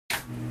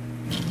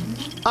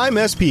I'm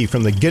SP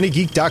from the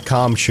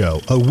GonnaGeek.com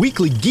show, a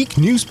weekly geek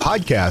news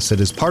podcast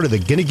that is part of the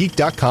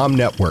GonnaGeek.com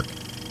network.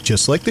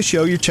 Just like the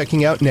show you're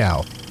checking out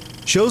now.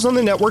 Shows on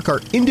the network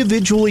are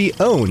individually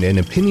owned and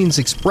opinions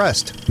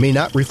expressed may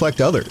not reflect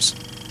others.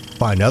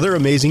 Find other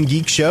amazing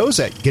geek shows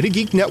at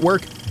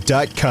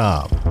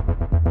GonnaGeekNetwork.com.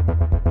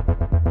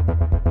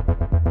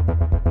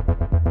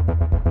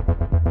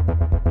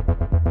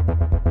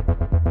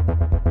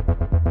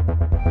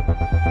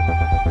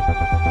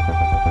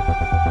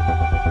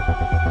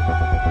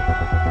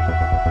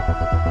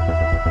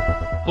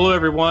 Hello,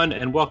 everyone,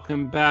 and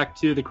welcome back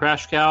to the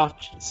Crash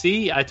Couch.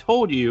 See, I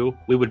told you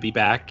we would be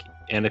back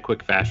in a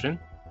quick fashion.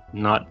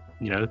 Not,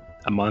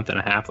 a month and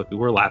a half like we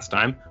were last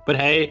time. But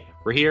hey,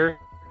 we're here,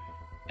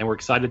 and we're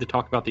excited to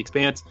talk about The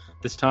Expanse.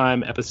 This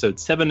time,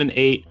 episodes 7 and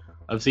 8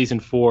 of Season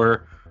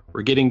 4.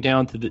 We're getting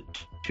down to the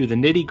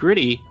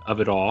nitty-gritty of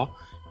it all.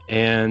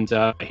 And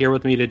here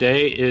with me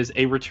today is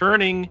a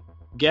returning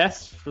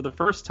guest for the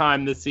first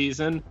time this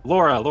season,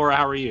 Laura. Laura,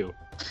 how are you?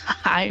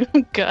 I'm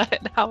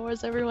good. How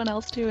was everyone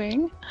else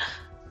doing?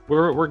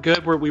 We're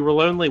good. We were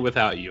lonely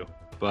without you,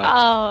 but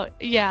oh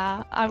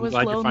yeah, I was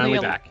glad you're finally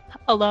back.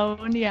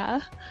 Alone.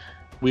 Yeah.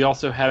 We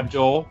also have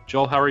Joel.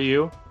 Joel, how are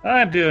you?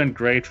 I'm doing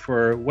great.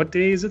 For what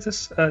day is it?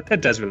 That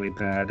doesn't really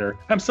matter.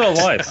 I'm still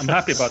alive. I'm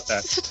happy about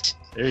that.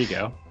 There you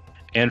go.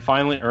 And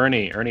finally,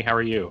 Ernie. Ernie, how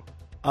are you?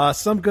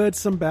 Some good,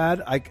 some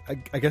bad. I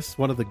guess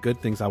one of the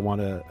good things I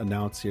want to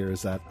announce here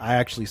is that I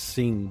actually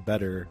sing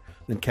better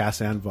than Cass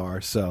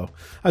Anvar, so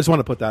I just want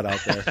to put that out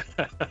there.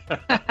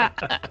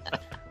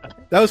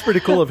 That was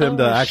pretty cool of him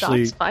to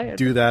actually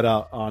do that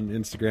on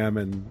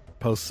Instagram and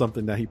post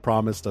something that he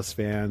promised us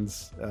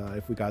fans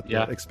if we got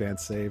the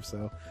Expanse save.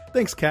 So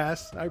thanks,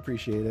 Cass. I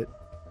appreciate it.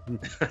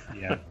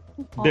 Yeah,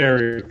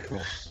 very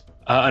cool.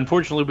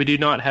 Unfortunately, we do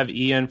not have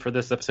Ian for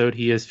this episode.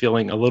 He is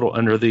feeling a little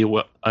under the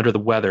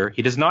weather.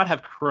 He does not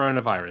have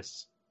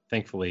coronavirus.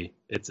 Thankfully,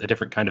 it's a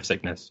different kind of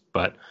sickness,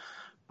 but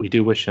we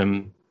do wish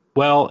him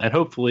well, and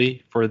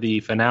hopefully for the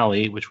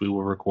finale, which we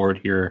will record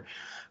here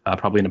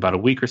probably in about a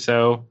week or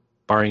so,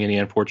 barring any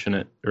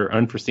unfortunate or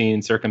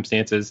unforeseen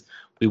circumstances,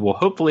 we will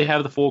hopefully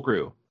have the full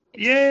crew.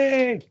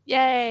 Yay!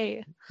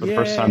 Yay! For the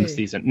first time this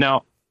season.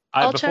 Now,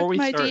 I'll check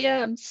my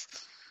DMs.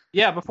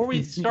 Yeah, before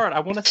we start,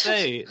 I want to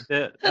say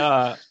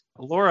that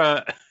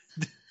Laura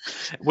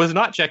was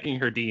not checking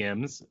her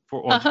DMs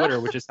on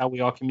Twitter, which is how we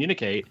all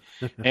communicate,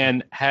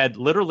 and had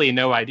literally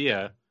no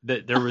idea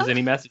that there was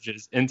any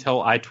messages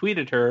until I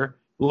tweeted her,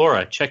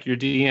 Laura, check your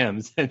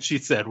DMs. And she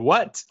said,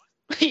 what?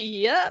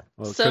 Yep.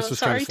 Well, so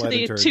sorry to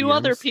the two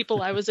other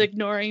people I was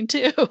ignoring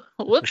too.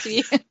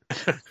 Whoopsie.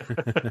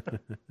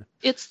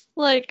 It's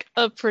like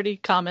a pretty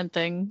common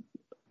thing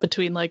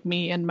between like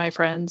me and my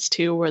friends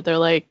too, where they're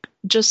like,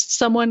 just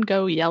someone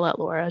go yell at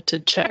Laura to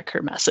check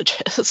her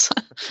messages.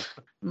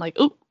 I'm like,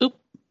 oop,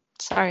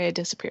 sorry, I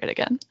disappeared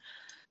again.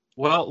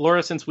 Well,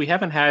 Laura, since we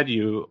haven't had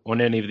you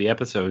on any of the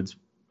episodes,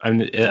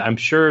 I'm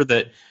sure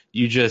that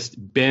you just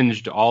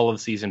binged all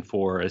of season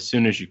 4 as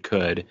soon as you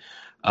could.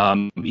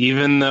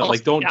 Even though,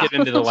 don't get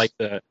into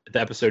the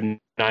episode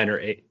 9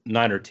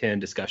 or 10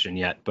 discussion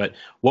yet. But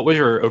what was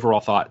your overall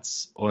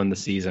thoughts on the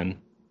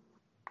season?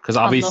 Because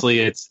obviously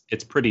it's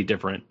pretty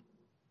different.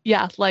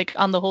 Yeah, like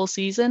on the whole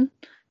season.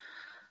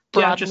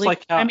 Broadly. Yeah, just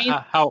like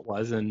how it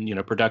was,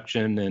 and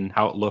production and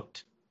how it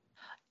looked.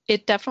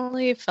 It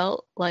definitely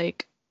felt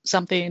like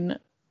something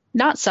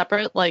not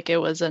separate, like it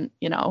wasn't,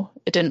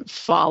 it didn't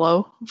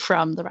follow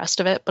from the rest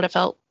of it, but it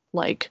felt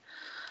like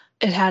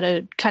it had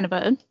it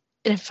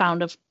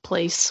found a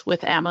place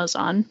with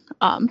Amazon,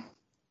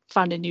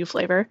 found a new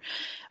flavor.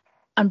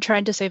 I'm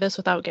trying to say this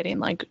without getting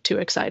like too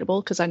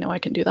excitable, because I know I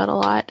can do that a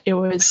lot. It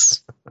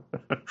was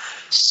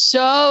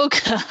so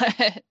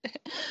good.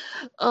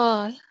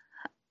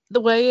 The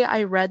way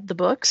I read the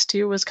books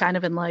too was kind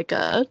of in like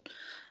I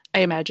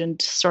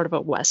imagined sort of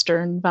a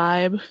Western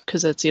vibe,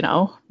 because it's,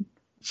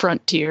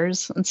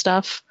 frontiers and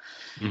stuff.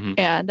 Mm-hmm.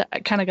 And I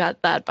kind of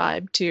got that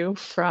vibe too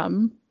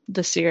from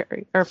the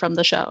series or from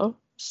the show.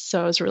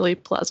 So I was really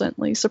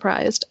pleasantly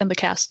surprised, and the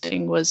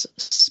casting was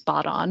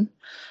spot on.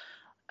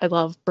 I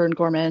love Bern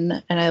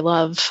Gorman, and I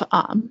love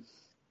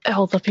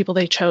all the people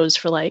they chose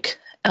for like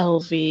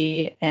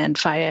LV and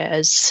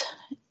Fayez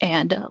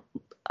and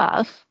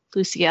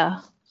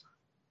Lucia.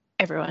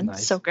 Everyone,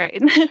 nice. So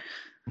great.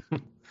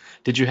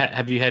 Did you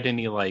have you had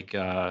any like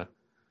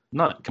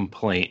not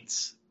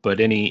complaints, but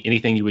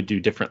anything you would do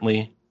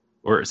differently,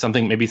 or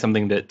something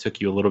that took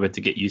you a little bit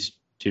to get used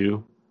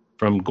to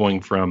from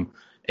going from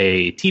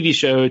a TV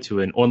show to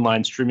an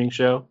online streaming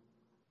show?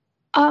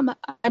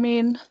 I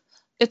mean,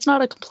 it's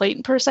not a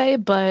complaint per se,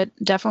 but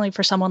definitely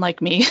for someone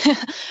like me,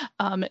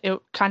 it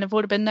kind of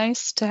would have been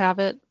nice to have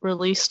it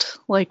released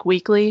like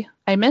weekly.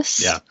 I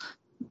miss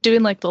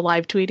doing like the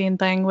live tweeting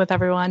thing with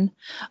everyone.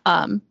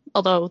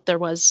 Although there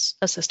was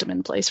a system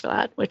in place for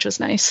that, which was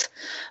nice.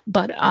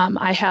 But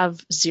I have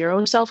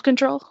zero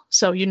self-control.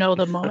 So,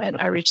 the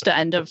moment I reach the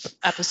end of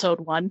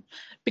episode 1,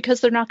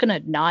 because they're not going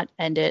to not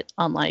end it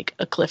on like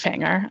a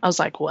cliffhanger. I was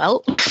like,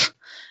 well,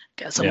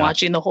 guess I'm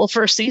watching the whole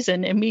first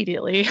season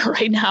immediately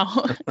right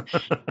now.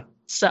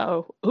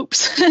 So,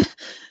 oops.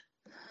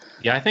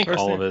 Yeah, I think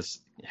all of us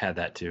had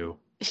that too.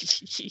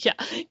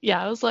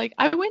 Yeah. I was like,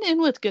 I went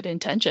in with good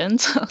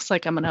intentions. I was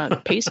like, I'm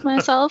gonna pace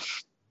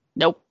myself.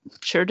 Nope,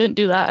 sure didn't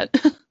do that.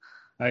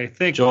 I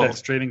think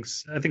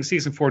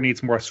season 4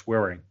 needs more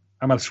swearing.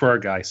 I'm a swear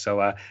guy,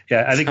 so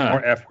yeah, I think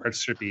more F words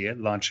should be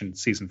launched in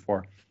season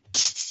 4.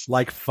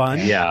 Like fun?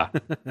 Yeah.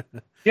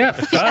 Yeah,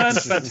 fun,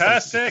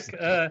 fantastic,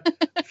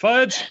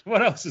 fudge.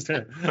 What else is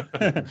there?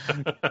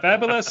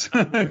 Fabulous.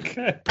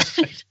 Okay.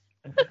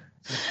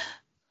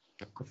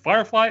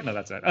 Firefly? No,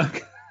 that's it.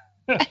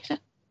 Okay.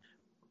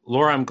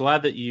 Laura, I'm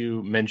glad that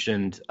you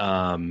mentioned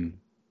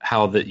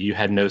how that you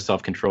had no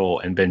self-control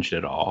and binged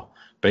it all,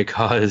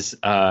 because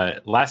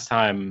last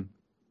time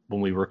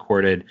when we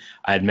recorded,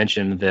 I had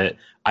mentioned that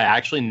I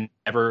actually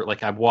never,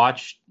 like, I've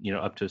watched,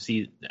 up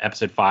to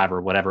episode 5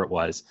 or whatever it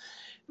was,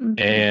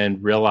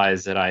 and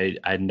realized that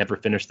I'd never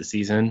finished the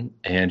season.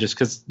 And just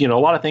because, a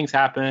lot of things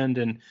happened,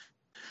 and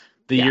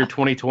the year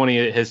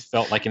 2020 has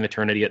felt like an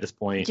eternity at this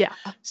point. Yeah.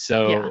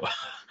 So...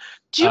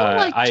 Do you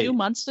know, 2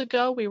 months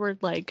ago, we were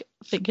like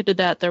thinking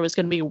that there was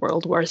going to be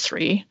World War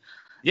III.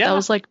 Yeah. That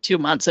was like 2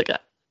 months ago.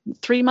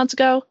 3 months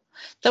ago?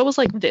 That was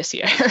like this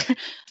year.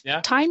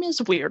 Yeah. Time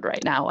is weird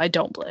right now. I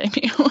don't blame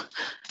you.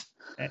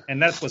 And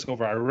that's what's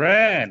over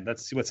Iran.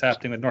 Let's see what's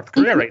happening with North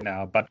Korea right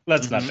now. But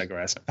let's not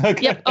digress.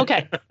 Okay. Yep.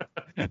 Okay.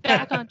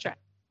 Back on track.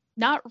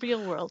 Not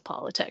real world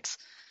politics.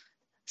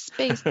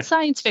 Space,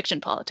 science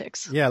fiction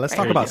politics. Yeah, let's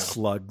talk about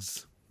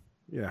slugs.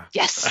 Yeah.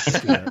 Yes.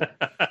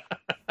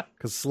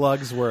 Because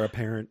slugs were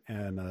apparent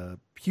and a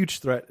huge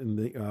threat in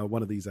the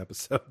one of these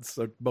episodes.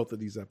 So both of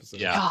these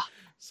episodes. Yeah.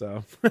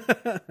 So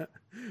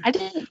I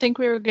didn't think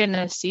we were going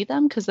to see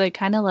them because they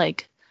kind of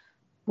like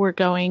were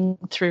going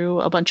through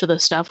a bunch of the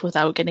stuff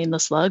without getting the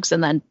slugs,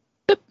 and then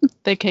boop,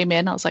 they came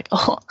in. I was like,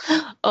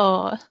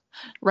 oh,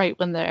 right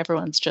when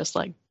everyone's just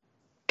like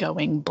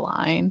going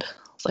blind.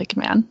 I was like,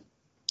 man.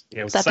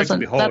 Yeah, that's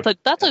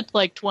a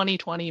like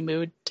 2020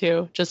 mood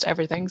too. Just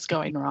everything's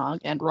going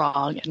wrong and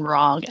wrong and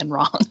wrong and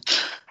wrong.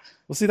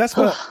 Well, see, that's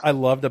what I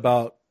loved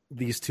about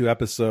these 2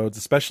 episodes,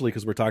 especially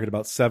because we're talking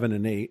about 7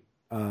 and 8.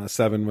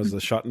 7 was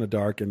a shot in the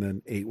dark, and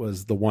then 8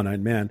 was the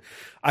one-eyed man.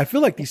 I feel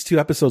like these 2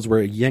 episodes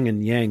were yin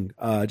and yang,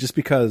 just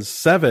because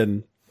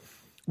 7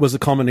 was a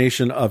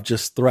culmination of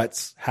just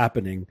threats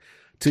happening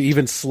to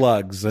even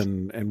slugs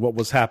and what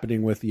was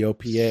happening with the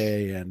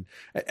OPA, and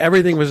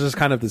everything was just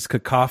kind of this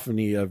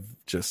cacophony of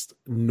just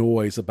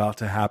noise about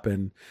to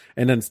happen.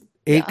 And then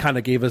 8 kind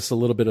of gave us a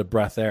little bit of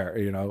breath air,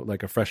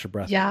 like a fresher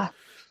breath. Yeah.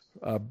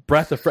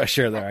 Breath of fresh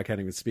air there. I can't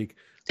even speak,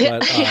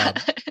 but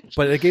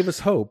but it gave us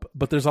hope.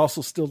 But there's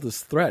also still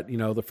this threat.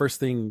 The first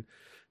thing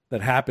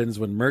that happens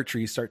when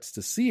Murtry starts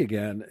to see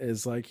again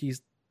is like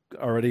he's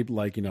already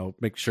like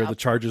make sure the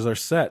charges are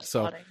set.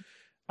 So,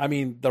 I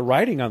mean, the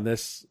writing on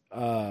this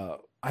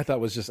I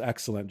thought was just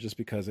excellent, just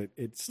because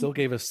it still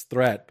gave us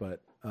threat,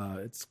 but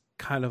it's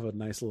kind of a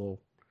nice little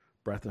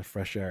breath of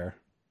fresh air.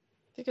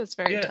 I think it's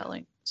very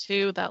telling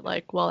too that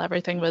like while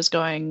everything was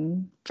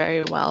going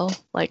very well,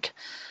 like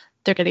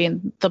they're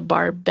getting the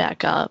bar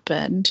back up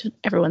and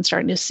everyone's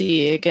starting to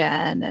see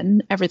again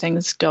and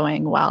everything's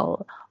going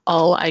well.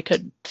 All I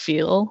could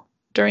feel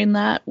during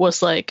that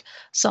was like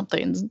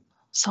something's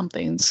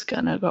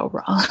gonna go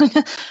wrong.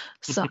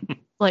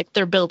 Like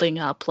they're building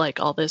up like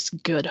all this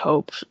good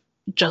hope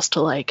just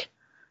to like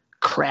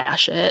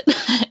crash it.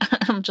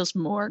 I'm just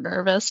more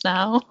nervous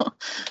now.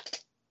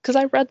 Because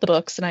I read the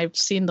books and I've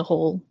seen the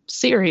whole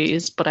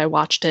series, but I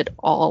watched it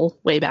all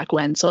way back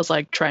when. So I was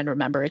like trying to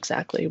remember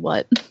exactly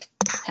what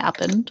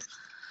happened.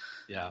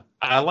 Yeah.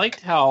 I liked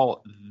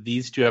how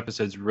these 2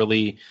 episodes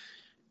really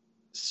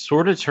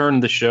sort of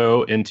turned the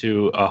show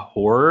into a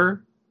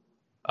horror,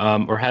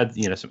 or had,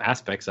 some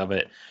aspects of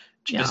it,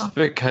 just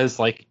because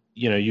like,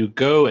 you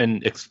go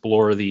and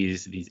explore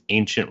these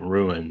ancient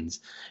ruins,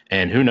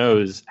 and who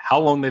knows how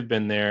long they've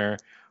been there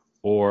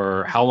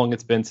or how long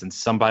it's been since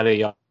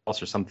somebody else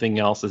or something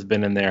else has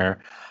been in there,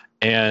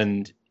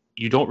 and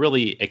you don't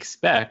really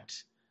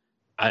expect.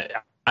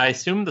 I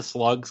assume the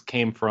slugs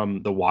came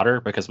from the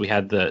water because we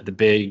had the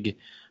big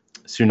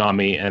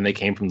tsunami, and they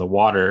came from the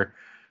water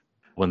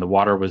when the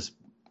water was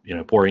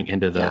pouring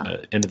into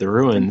the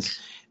ruins,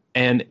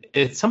 and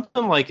it's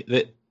something like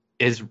that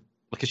is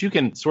because you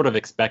can sort of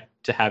expect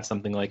to have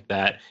something like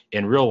that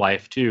in real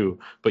life too,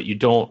 but you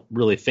don't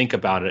really think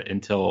about it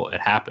until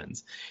it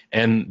happens.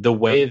 And the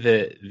way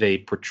that they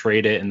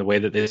portrayed it and the way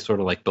that they sort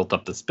of like built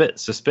up the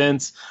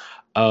suspense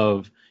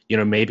of,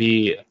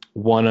 maybe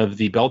one of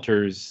the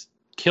Belters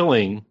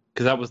killing,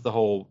 because that was the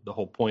whole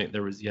point.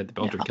 You had the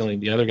Belter killing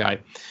the other guy,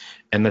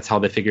 and that's how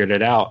they figured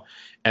it out.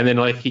 And then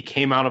like he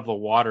came out of the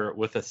water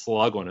with a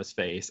slug on his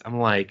face. I'm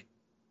like,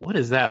 what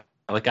is that?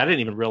 Like, I didn't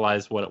even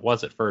realize what it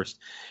was at first.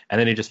 And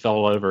then he just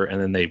fell over, and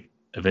then they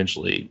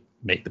eventually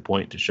make the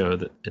point to show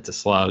that it's a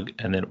slug.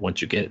 And then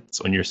once it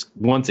gets on your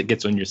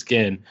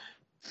skin,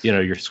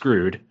 you're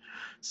screwed.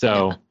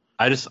 So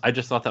I just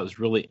thought that was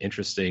really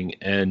interesting.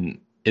 And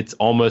it's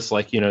almost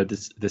like,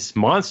 this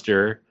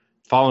monster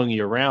following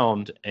you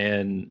around,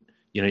 and,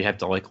 you have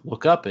to like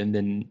look up and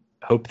then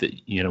hope that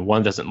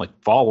one doesn't like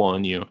fall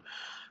on you.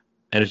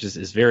 And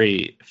it's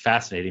very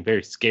fascinating,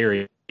 very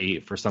scary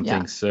for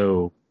something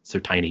so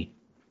tiny.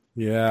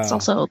 Yeah, it's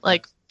also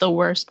like the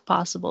worst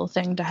possible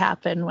thing to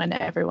happen when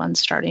everyone's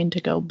starting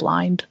to go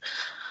blind.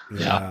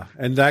 Yeah,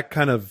 and that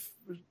kind of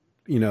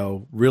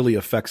really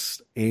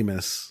affects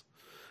Amos,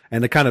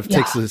 and it kind of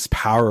takes his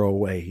power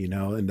away,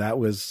 and that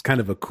was kind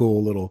of a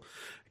cool little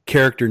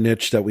character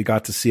niche that we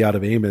got to see out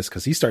of Amos,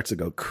 because he starts to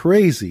go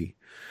crazy.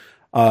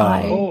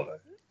 I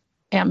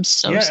am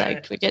so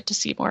psyched we get to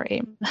see more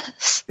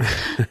Amos.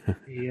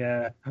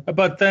 Yeah,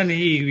 but then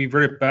he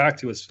reverted back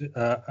to his,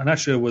 I'm not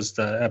sure it was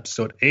the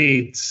episode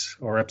 8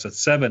 or episode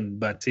 7,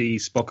 but he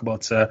spoke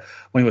about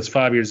when he was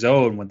 5 years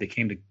old when they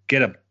came to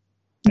get him.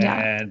 Yeah.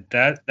 And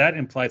that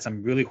implied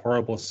some really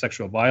horrible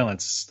sexual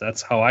violence.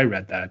 That's how I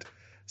read that.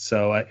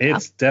 So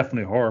it's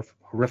definitely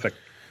horrific.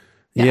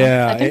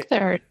 Yeah. I think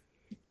they're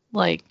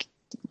like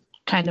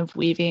kind of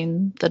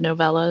weaving the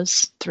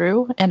novellas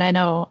through. And I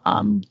know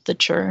the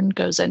churn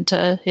goes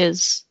into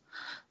his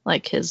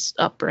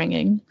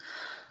upbringing.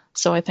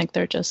 So I think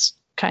they're just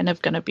kind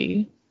of going to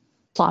be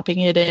plopping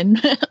it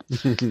in.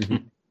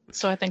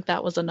 So I think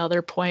that was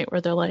another point where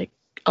they're like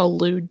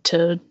allude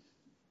to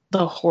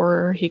the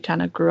horror he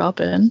kind of grew up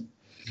in.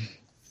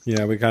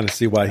 Yeah, we kind of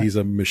see why he's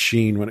a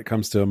machine when it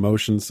comes to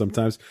emotions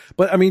sometimes.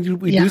 But I mean,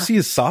 we do see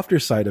his softer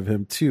side of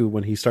him too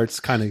when he starts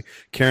kind of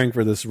caring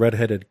for this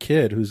redheaded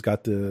kid who's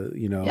got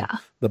the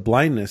the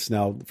blindness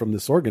now from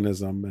this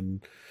organism.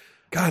 And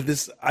God,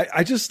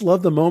 I just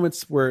love the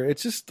moments where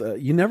it's just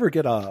you never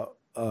get a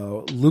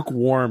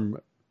lukewarm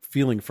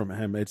feeling from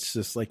him. It's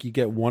just like you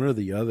get one or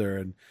the other,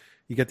 and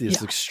you get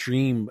this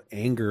extreme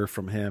anger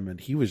from him,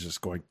 and he was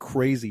just going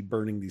crazy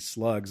burning these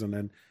slugs. And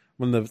then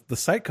when the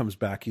sight comes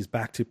back, he's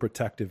back to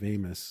protective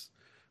Amos.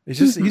 It's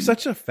just he's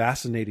such a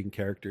fascinating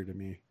character to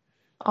me.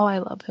 Oh, I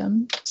love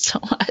him so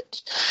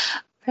much.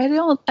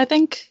 I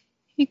think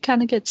he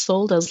kind of gets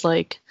sold as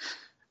like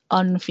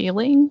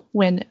unfeeling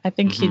when I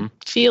think he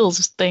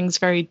feels things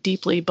very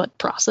deeply but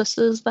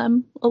processes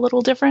them a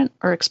little different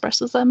or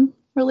expresses them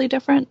really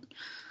different.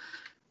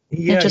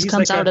 Yeah, it just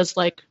comes out as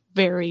like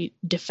very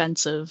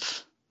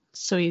defensive.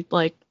 So he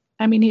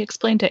he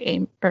explained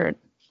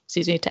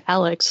to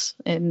Alex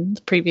in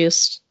the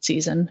previous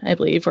season, I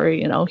believe, where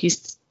he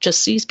just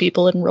sees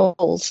people in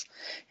roles,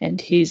 and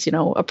he's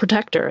a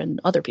protector,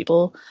 and other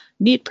people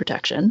need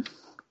protection.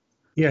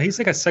 Yeah, he's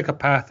like a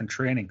psychopath in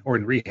training, or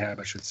in rehab,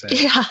 I should say.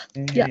 Yeah.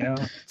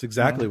 It's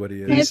exactly what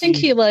he is. I think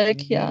he Well,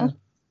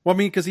 I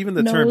mean, because even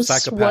the term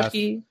psychopath,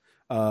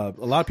 a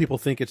lot of people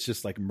think it's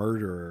just like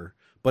murderer,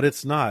 but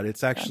it's not.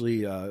 It's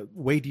actually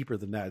way deeper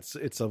than that.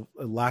 It's a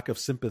lack of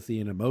sympathy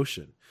and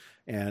emotion.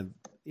 And,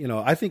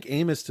 I think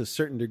Amos to a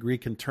certain degree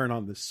can turn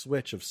on the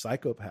switch of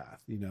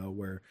psychopath,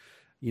 where,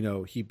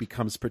 he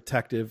becomes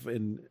protective.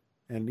 And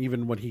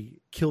even when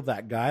he killed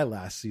that guy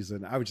last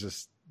season,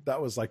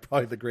 that was like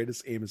probably the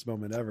greatest Amos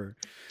moment ever.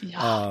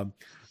 Yeah.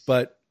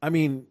 But I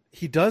mean,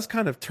 he does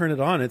kind of turn it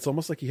on. It's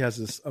almost like he has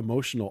this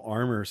emotional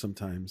armor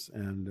sometimes.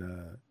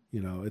 And,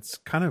 it's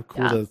kind of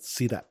cool to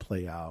see that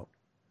play out.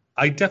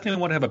 I definitely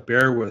want to have a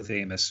bear with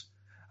Amos.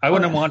 I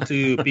wouldn't want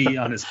to be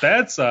on his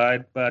bad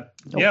side, but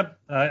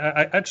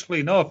I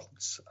actually know if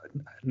it's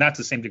not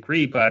to the same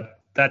degree,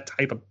 but that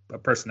type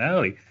of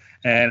personality.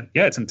 And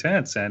it's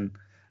intense. And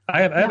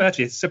I have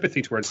actually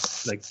sympathy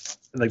towards like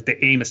the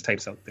Amos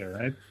types out there,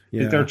 right?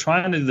 Yeah. They're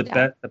trying to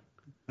do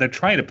they're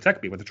trying to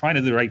protect people. They're trying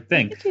to do the right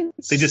thing.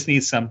 They just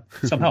need some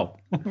help.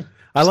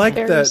 I like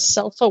that. They're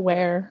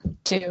self-aware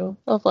too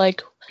of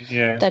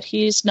that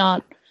he's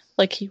not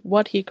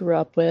what he grew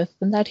up with,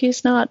 and that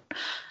he's not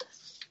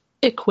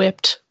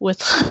equipped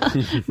with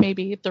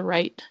maybe the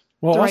right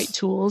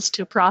tools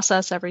to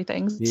process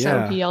everything.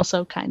 So he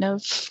also kind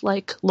of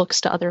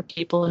looks to other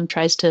people and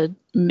tries to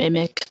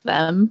mimic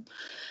them.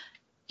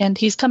 And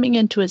he's coming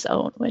into his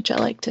own, which I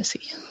like to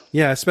see.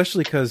 Yeah,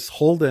 especially because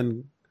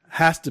Holden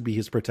has to be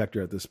his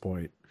protector at this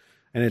point.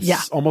 And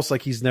it's almost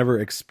like he's never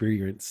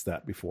experienced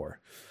that before.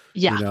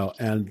 Yeah.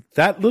 And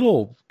that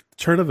little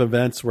turn of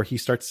events where he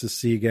starts to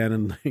see again,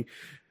 and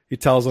he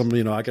tells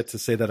him, I get to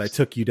say that I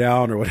took you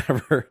down or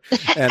whatever.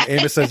 And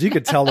Amos says, you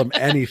could tell him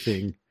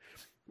anything.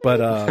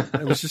 But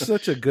it was just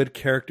such a good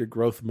character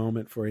growth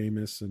moment for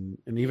Amos. And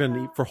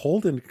even for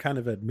Holden to kind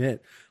of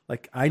admit,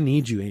 I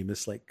need you,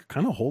 Amos,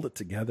 kind of hold it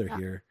together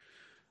here.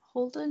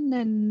 Holden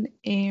and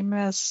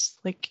Amos,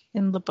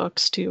 in the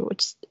books too,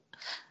 which is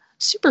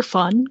super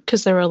fun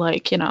because they were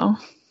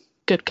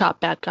good cop,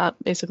 bad cop,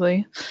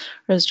 basically.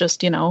 It was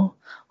just,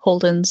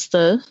 Holden's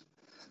the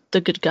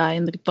good guy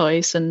in the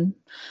voice, and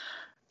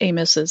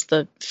Amos is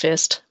the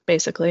fist,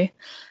 basically.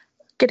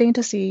 Getting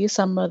to see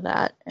some of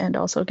that, and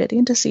also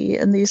getting to see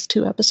in these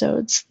 2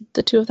 episodes,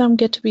 the 2 of them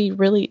get to be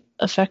really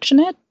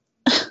affectionate.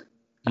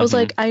 I was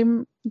I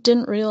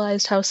didn't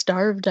realize how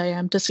starved I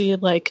am to see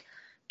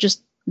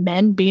just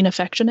men being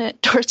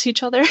affectionate towards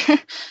each other.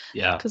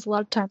 Yeah. Because a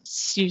lot of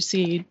times you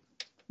see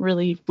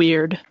really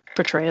weird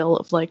portrayal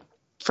of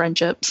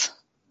friendships.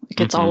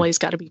 It's always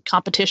got to be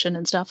competition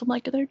and stuff.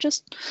 I'm they're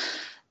just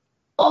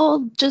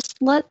Oh,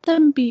 just let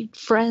them be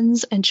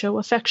friends and show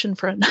affection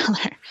for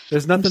another.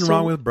 There's nothing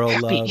wrong with bro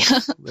happy.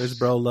 love. There's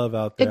bro love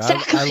out there.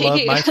 Exactly. I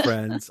love my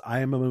friends. I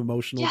am an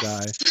emotional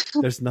Yes.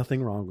 guy. There's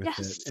nothing wring with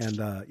Yes. it.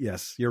 And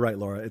yes, you're right,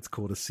 Laura. It's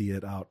cool to see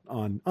it out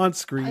on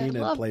screen I and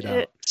loved played it.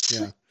 out.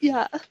 Yeah.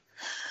 Yeah.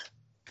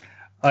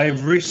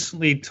 I've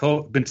recently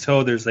been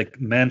told there's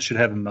like men should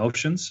have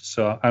emotions,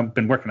 so I've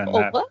been working on Oh,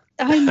 that. what?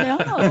 I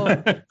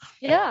know.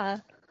 Yeah.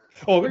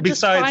 Oh, We're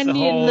just besides the finding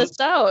whole, this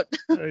out.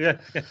 yeah,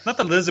 not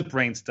the lizard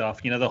brain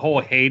stuff, the whole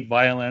hate,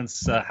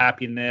 violence,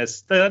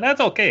 happiness. That's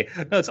okay.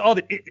 No, it's all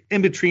the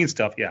in between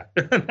stuff. Yeah.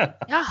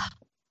 Yeah.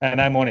 And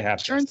I'm only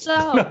happy. Turns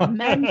out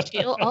men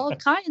feel all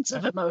kinds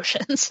of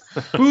emotions.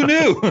 Who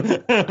knew?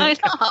 I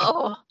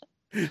know.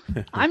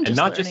 I'm just And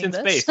not just in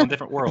learning this. space, on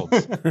different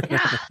worlds.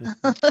 Yeah.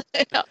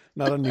 Yeah.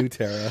 Not a new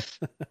Terra.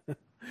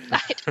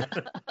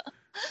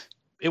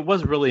 It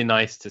was really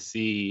nice to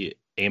see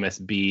Amos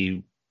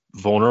be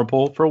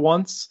vulnerable for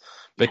once,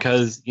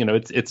 because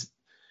it's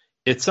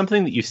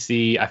something that you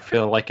see, I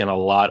feel like, in a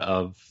lot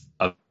of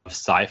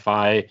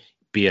sci-fi,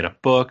 be it a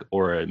book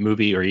or a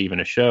movie or even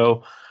a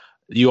show.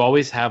 You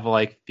always have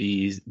like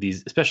these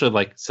especially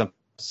like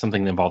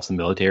something that involves the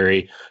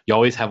military. You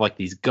always have like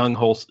these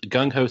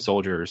gung-ho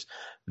soldiers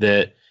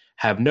that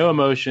have no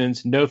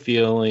emotions, no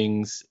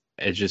feelings,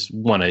 and just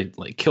want to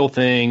like kill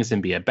things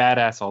and be a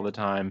badass all the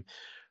time.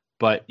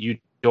 But you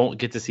don't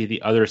get to see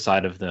the other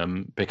side of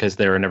them because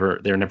they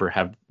never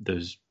have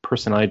those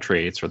personality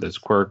traits or those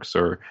quirks,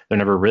 or they're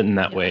never written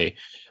that way.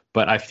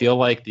 But I feel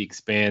like The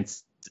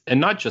Expanse, and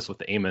not just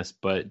with Amos,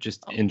 but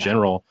just in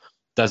general,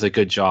 does a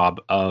good job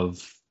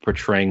of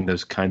portraying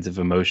those kinds of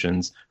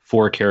emotions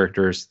for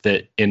characters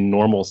that in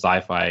normal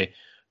sci-fi,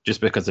 just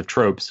because of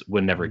tropes,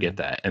 would never get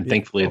that. And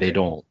thankfully they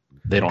don't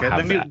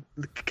have that.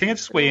 Can I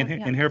just weigh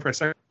in here for a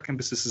second,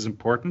 because this is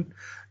important?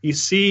 You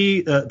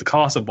see the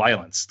cost of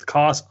violence, the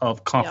cost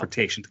of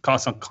confrontation, the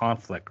cost of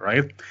conflict,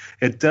 right?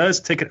 It does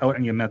take it out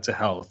on your mental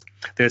health.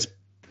 There's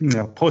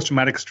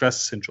post-traumatic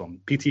stress syndrome,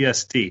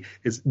 PTSD,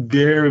 is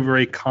very,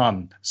 very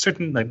common.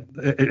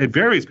 It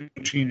varies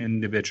between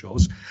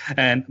individuals,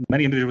 and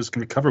many individuals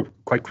can recover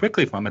quite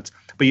quickly from it.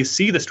 But you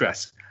see the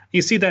stress.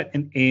 You see that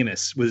in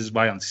Amos with his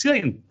violence. You see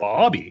that in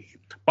Bobby.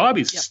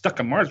 Bobby's stuck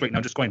on Mars right now,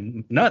 just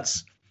going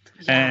nuts.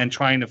 And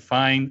trying to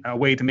find a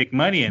way to make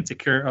money and take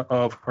care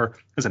of her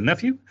as a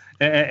nephew,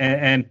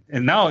 and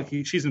now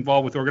she's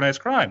involved with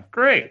organized crime.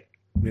 Great,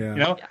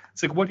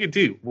 It's like, what do you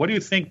do? What do you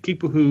think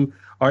people who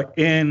are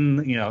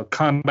in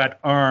combat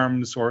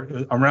arms or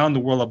around the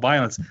world of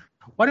violence?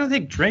 Why do you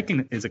think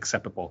drinking is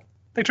acceptable?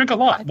 They drink a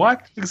lot. Why?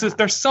 Because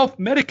they're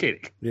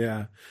self-medicating.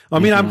 Yeah, I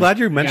mean, I'm glad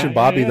you mentioned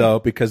Bobby though,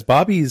 because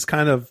Bobby's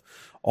kind of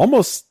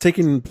almost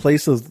taking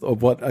place of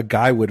what a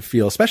guy would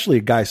feel, especially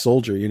a guy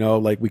soldier,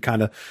 like we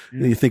kind of,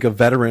 you think of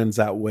veterans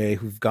that way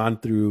who've gone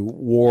through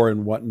war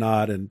and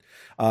whatnot. And,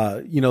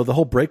 the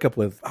whole breakup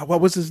with, what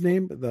was his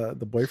name?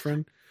 The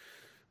boyfriend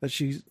that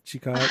she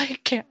caught? I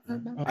can't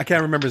remember. I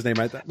can't remember his name.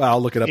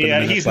 I'll look it up in a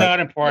minute. He's not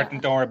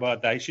important. Don't worry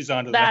about that. She's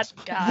on to that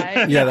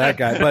guy. Yeah, that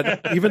guy.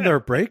 But even their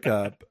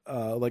breakup,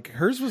 like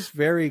hers was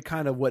very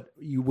kind of what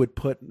you would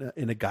put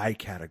in a guy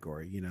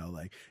category,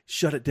 like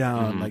shut it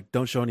down, like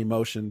don't show any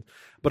emotion.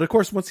 But of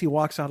course, once he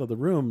walks out of the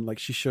room, like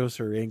she shows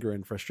her anger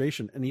and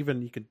frustration, and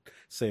even you could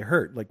say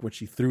hurt, like when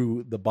she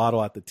threw the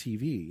bottle at the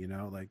TV,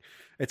 like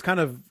it's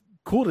kind of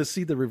cool to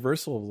see the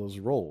reversal of those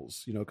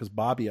roles, because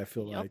Bobby, I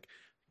feel like,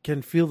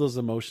 can feel those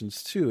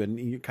emotions too, and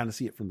you kind of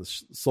see it from the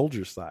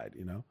soldier side,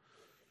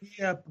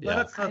 Yeah,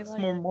 but that's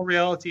more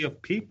reality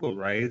of people,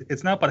 right?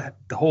 It's not about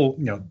the whole,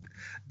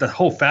 the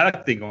whole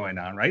fact thing going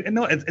on, right? And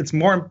no, it's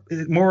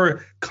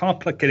more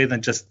complicated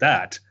than just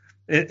that.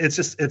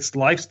 It's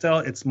lifestyle,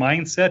 it's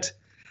mindset,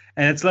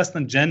 and it's less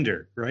than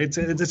gender, right?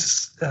 It's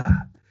just,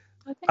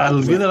 I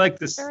really like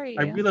this.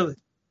 I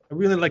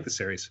really like the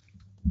series.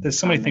 There's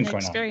so many things going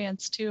on.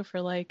 Experience too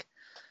for like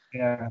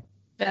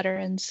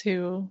veterans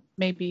who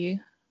maybe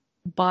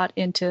bought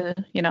into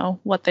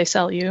what they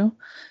sell you,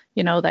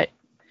 that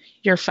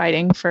you're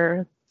fighting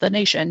for the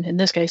nation, in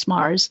this case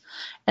Mars,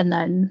 and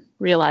then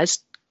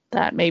realized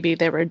that maybe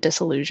they were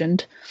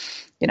disillusioned,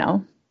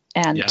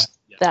 and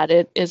that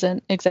it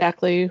isn't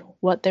exactly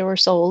what they were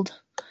sold,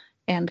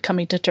 and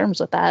coming to terms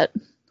with that,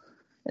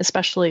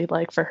 especially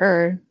like for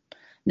her,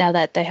 now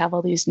that they have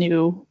all these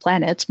new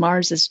planets,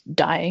 Mars is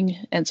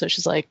dying, and so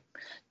she's like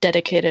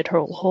dedicated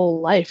her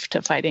whole life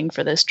to fighting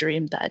for this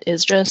dream that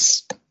is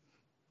just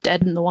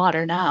dead in the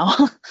water now.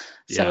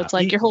 So it's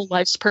like your whole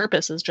life's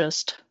purpose is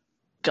just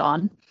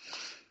gone.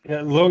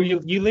 Yeah, Lo,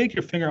 you laid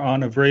your finger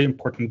on a very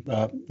important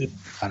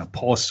kind of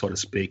pulse, so to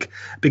speak,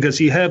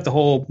 because you have the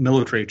whole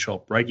military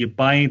trope, right? You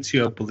buy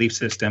into a belief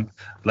system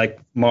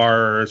like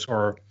Mars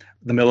or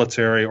the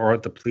military or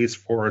the police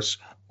force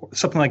or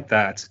something like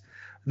that.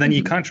 Then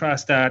you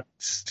contrast that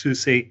to,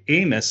 say,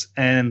 Amos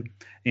and,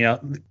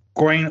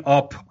 growing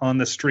up on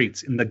the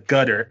streets in the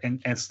gutter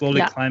and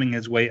slowly climbing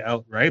his way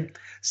out, right?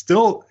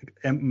 Still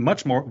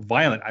much more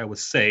violent, I would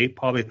say,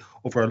 probably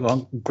over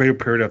a greater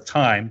period of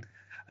time.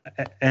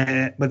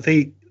 But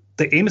the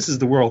Amoses of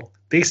the world,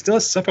 they still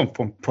suffer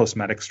from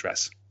post-traumatic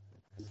stress.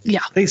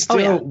 Yeah. They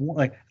still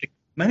like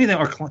many of them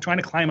are trying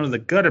to climb out of the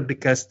gutter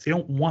because they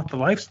don't want the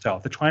lifestyle.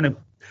 They're trying to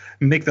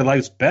make their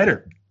lives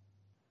better.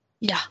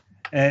 Yeah.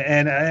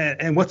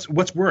 And what's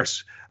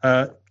worse,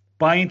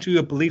 buying into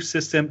a belief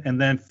system and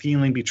then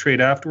feeling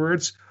betrayed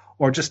afterwards,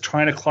 or just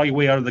trying to claw your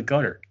way out of the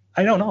gutter?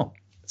 I don't know.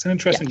 It's an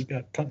interesting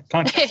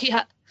concept.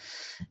 Yeah.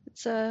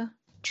 It's a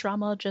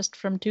trauma just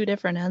from two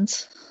different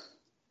ends.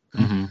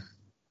 Mm-hmm.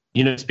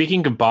 You know,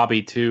 speaking of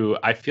Bobby too,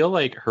 I feel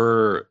like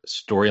her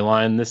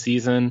storyline this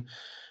season,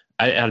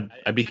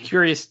 I'd be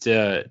curious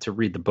to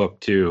read the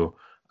book too,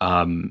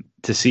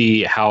 to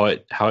see how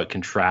it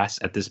contrasts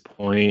at this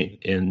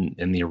point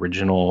in the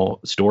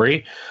original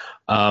story,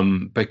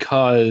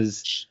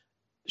 because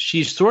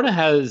she sort of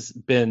has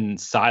been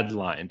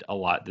sidelined a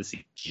lot this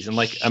season.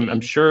 Like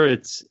I'm sure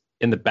it's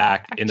in the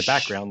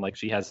background, like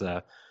she has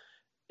a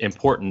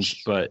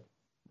importance, but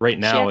right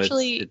now she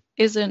actually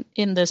isn't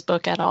in this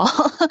book at all.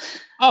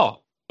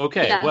 Oh,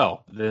 okay. Yeah.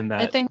 Well, then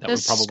that I think that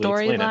this would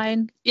probably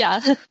explain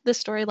it. the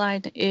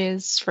storyline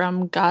is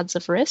from Gods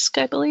of Risk,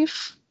 I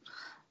believe,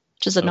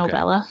 which is a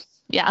novella.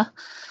 Yeah.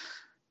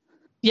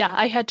 Yeah,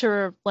 I had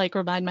to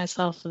remind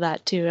myself of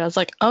that too. I was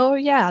like, oh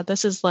yeah,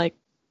 this is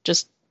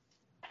just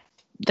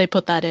they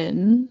put that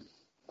in.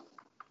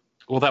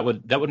 Well, that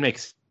would make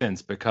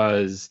sense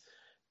because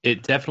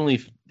it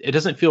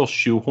doesn't feel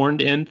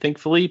shoehorned in,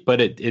 thankfully,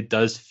 but it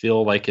does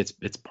feel like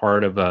it's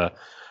part of a,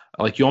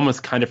 like you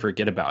almost kind of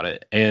forget about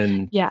it.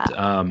 And it's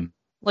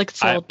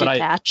all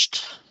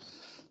detached.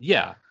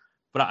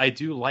 But I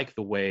do like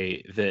the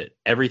way that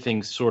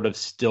everything sort of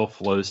still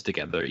flows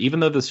together, even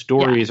though the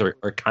stories are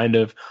kind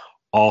of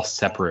all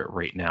separate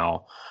right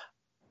now.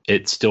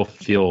 It still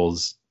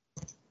feels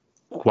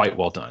quite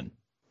well done.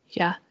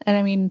 Yeah, and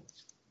I mean,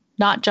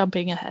 not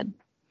jumping ahead,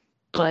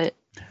 but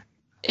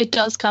it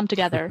does come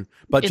together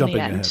but in the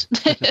end.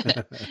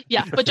 Ahead.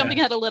 Yeah, but jumping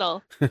ahead a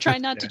little. Try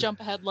not to jump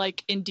ahead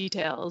in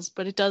details,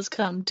 but it does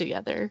come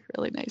together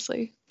really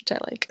nicely, which I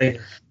like.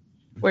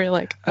 Where you're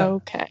like,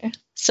 okay.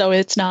 So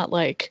it's not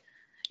like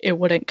it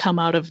wouldn't come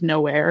out of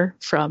nowhere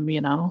from,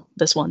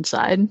 this one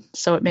side.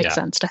 So it makes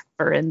sense to have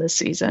her in this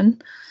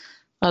season.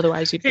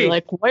 Otherwise, you'd be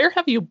like, where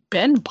have you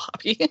been,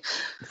 Bobby?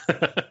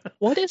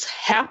 What is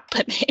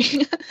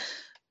happening?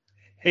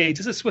 Hey,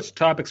 just to switch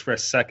topics for a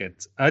second,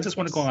 I just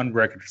want to go on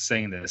record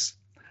saying this.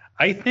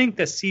 I think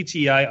the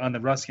CGI on the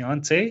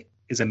Rociante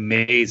is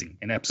amazing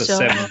in episode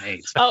 7 and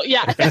 8. Oh,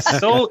 yeah. It's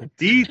so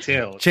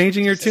detailed.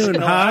 Changing your tune,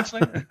 huh?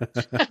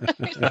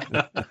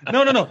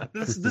 No.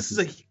 This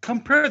is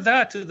compare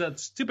that to the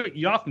stupid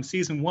yacht from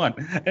season 1.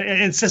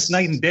 And it's just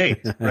night and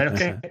day, right?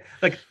 Okay.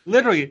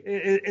 Literally,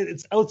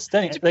 it's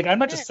outstanding. I'm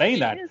not just saying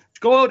that.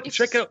 Go out and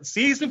check out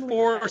season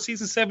 4 or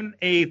season 7 and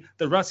 8,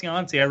 the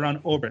Rociante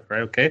around orbit,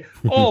 right? Okay.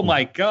 Oh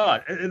my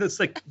God. It's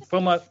like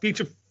from a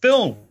feature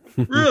film.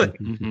 Really?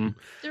 Mm-hmm.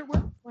 There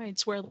were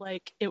points where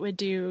it would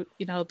do,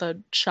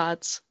 the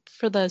shots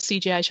for the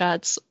CGI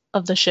shots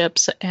of the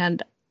ships,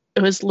 and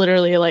it was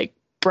literally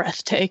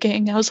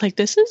breathtaking. I was like,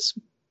 this is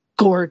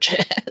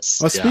gorgeous.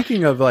 Well,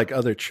 speaking of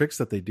other tricks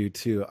that they do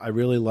too, I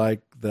really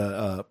like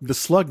the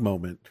slug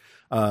moment.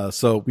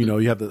 So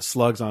you have the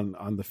slugs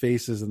on the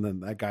faces, and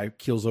then that guy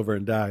keels over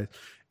and dies,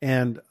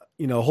 and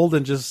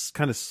Holden just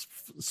kind of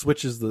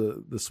switches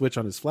the switch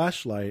on his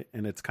flashlight,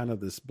 and it's kind of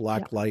this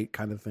black light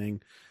kind of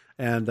thing.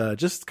 And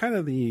just kind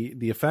of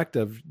the effect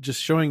of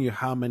just showing you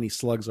how many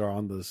slugs are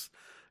on this,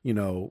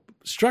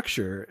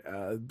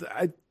 structure.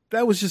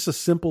 That was just a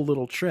simple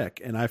little trick,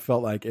 and I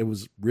felt like it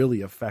was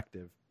really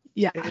effective.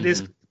 Yeah, it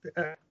is.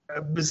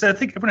 Because I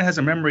think everyone has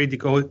a memory to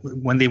go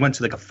when they went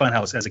to a fun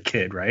house as a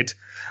kid, right?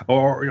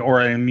 Or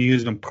an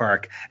amusement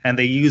park, and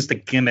they used the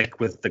gimmick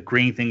with the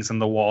green things on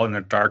the wall in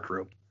a dark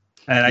room.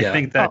 And I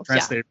think that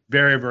translated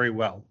very, very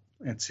well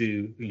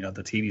into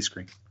the TV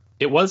screen.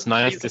 It was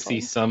nice to see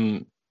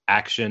some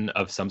action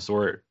of some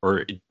sort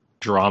or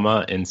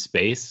drama in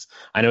space.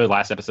 I know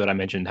last episode I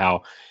mentioned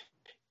how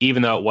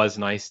even though it was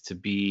nice to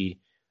be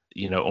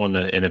in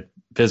a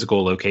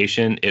physical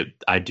location,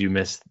 I do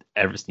miss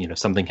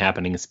something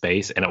happening in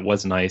space, and it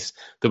was nice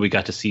that we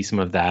got to see some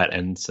of that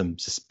and some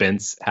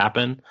suspense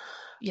happen.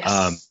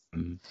 Yes.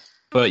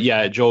 But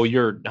yeah, Joel,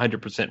 you're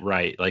 100%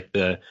 right.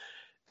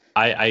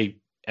 I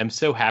am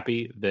so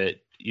happy that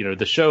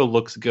the show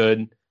looks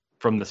good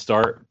from the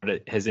start, but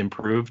it has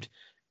improved.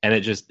 And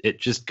it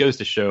just goes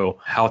to show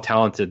how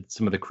talented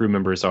some of the crew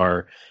members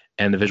are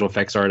and the visual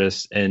effects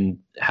artists, and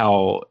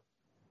how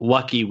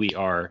lucky we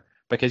are,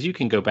 because you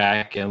can go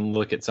back and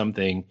look at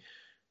something,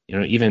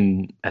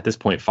 even at this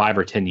point 5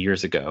 or 10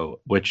 years ago,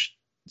 which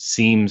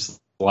seems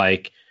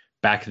like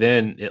back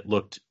then it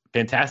looked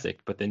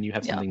fantastic. But then you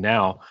have something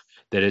now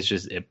that is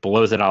just, it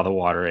blows it out of the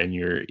water, and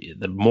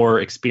the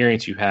more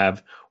experience you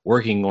have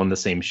working on the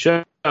same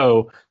show,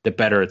 the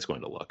better it's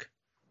going to look.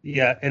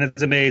 Yeah, and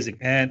it's amazing.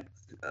 And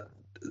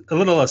a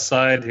little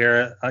aside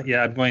here,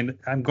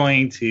 I'm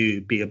going to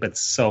be a bit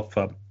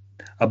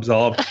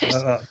self-absorbed.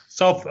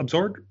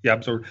 Absorbed.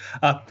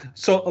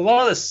 So a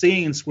lot of the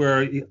scenes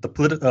where the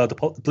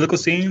political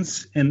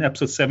scenes in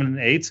episode 7 and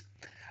 8,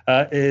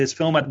 is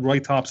filmed at Roy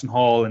Thompson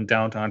Hall in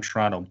downtown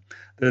Toronto.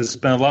 There's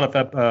been a lot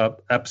of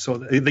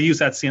episodes. They use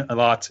that scene a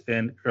lot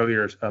in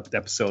earlier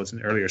episodes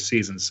in earlier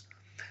seasons.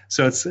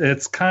 So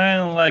it's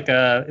kind of like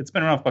it's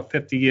been around for about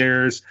 50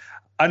 years.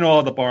 I know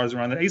all the bars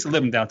around there. I used to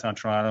live in downtown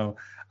Toronto.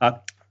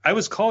 I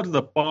was called to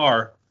the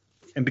bar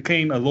and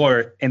became a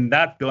lawyer in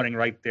that building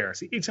right there.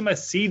 So each time I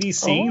see these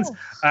scenes,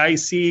 I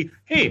see,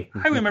 hey,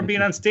 I remember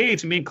being on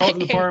stage and being called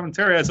to the bar of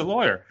Ontario as a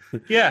lawyer.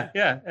 Yeah.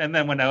 And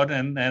then went out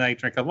and I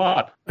drank a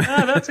lot.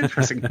 That's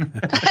interesting.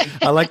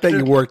 I like that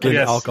you work in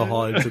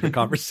alcohol into the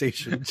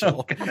conversation,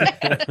 Joel.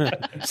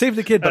 Save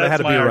the kid, but I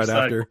had a beer right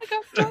after. I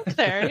got drunk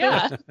there,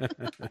 yeah.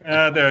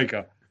 There you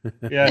go.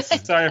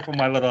 Yes, sorry for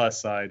my little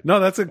aside.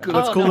 No, that's cool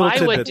little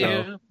tidbit, would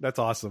though. That's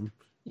awesome.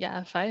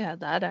 Yeah, if I had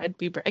that, I'd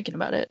be bragging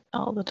about it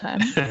all the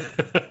time.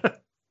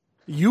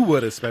 You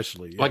would,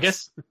 especially. Yes. Well, I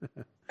guess.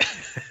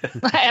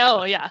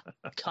 Oh yeah,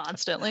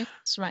 constantly.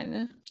 It's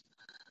reminding me.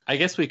 I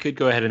guess we could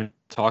go ahead and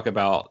talk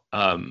about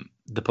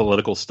the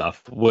political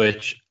stuff,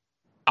 which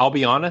I'll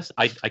be honest,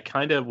 I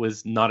kind of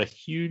was not a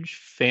huge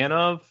fan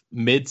of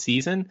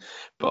mid-season,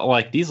 but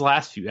like these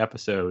last few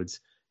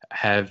episodes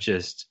have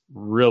just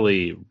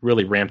really,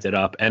 really ramped it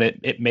up, and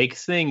it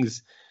makes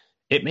things.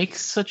 It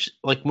makes such,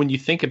 like, when you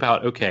think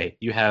about, okay,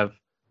 you have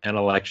an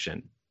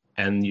election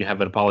and you have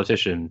a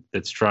politician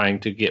that's trying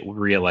to get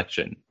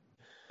re-election.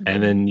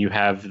 And then you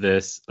have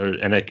this,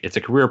 it's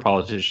a career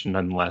politician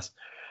nonetheless.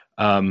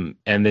 And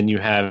then you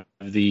have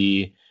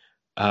this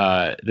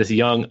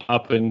young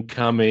up and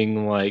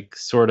coming, like,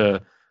 sort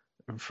of,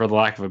 for the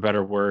lack of a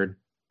better word,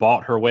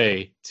 bought her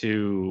way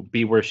to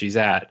be where she's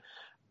at.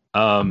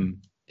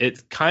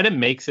 It kind of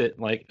makes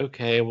it like,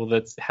 okay, well,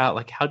 that's how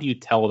do you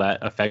tell that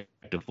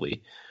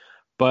effectively?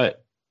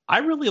 But I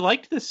really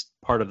liked this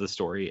part of the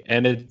story,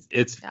 and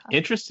it's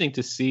interesting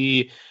to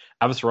see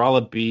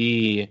Avasarala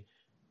be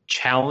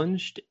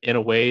challenged in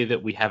a way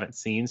that we haven't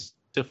seen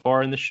so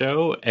far in the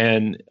show.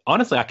 And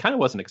honestly, I kind of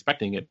wasn't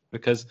expecting it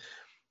because,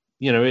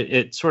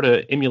 it sort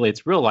of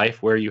emulates real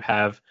life where you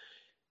have,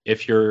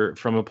 if you're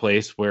from a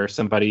place where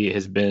somebody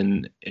has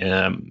been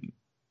in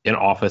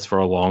office for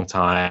a long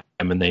time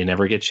and they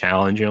never get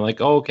challenged, you're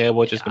like, oh, okay,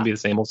 well, it's just going to be the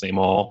same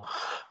old,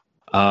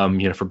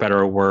 for better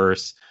or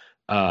worse.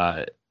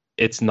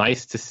 It's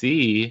nice to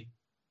see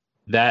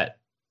that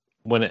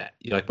when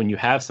you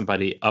have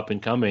somebody up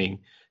and coming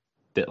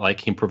that like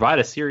can provide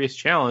a serious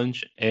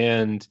challenge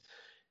and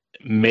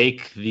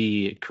make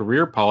the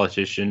career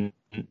politician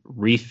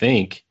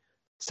rethink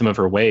some of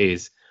her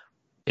ways,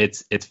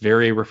 it's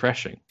very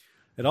refreshing.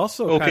 It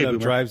also kind of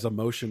drives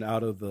emotion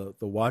out of the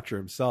watcher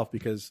himself,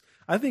 because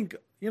I think,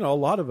 a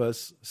lot of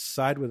us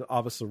side with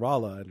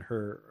Avasarala and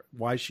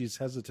why she's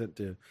hesitant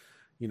to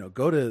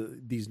go to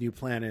these new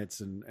planets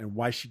and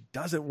why she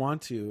doesn't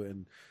want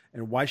to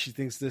and why she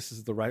thinks this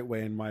is the right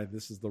way and why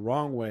this is the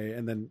wrong way.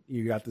 And then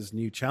you got this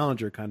new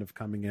challenger kind of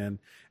coming in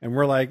and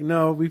we're like,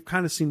 no, we've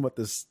kind of seen what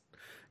this,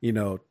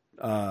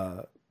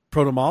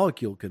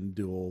 protomolecule can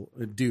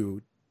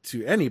do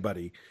to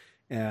anybody.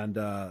 And,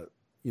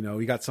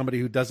 you got somebody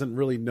who doesn't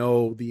really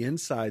know the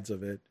insides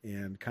of it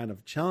and kind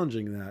of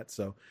challenging that.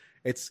 So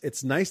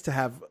it's nice to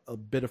have a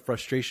bit of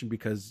frustration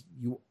because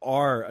you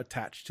are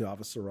attached to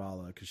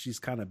Avasarala because she's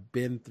kind of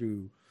been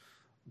through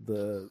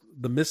the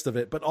midst of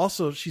it, but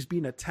also she's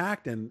being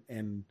attacked and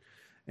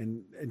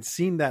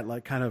seeing that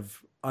like kind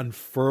of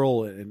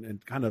unfurl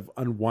and kind of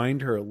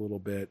unwind her a little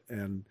bit,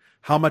 and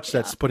how much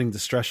that's putting the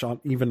stress on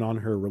even on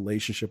her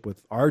relationship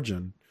with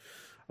Arjun.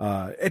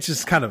 It's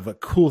just kind of a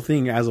cool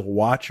thing as a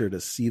watcher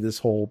to see this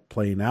whole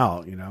playing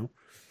out,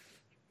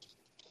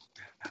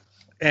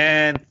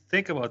 And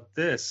think about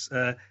this.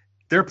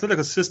 Their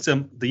political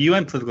system, the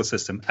UN political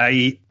system,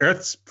 i.e.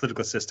 Earth's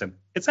political system,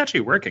 it's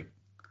actually working.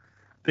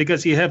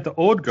 Because you have the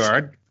old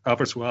guard,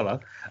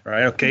 Avasarala,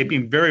 right? Okay,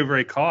 being very,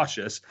 very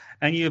cautious.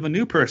 And you have a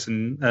new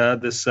person,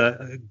 this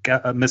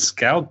Miss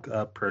Gal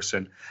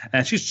person.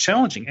 And she's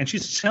challenging. And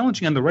she's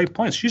challenging on the right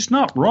points. She's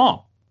not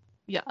wrong.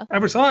 Yeah.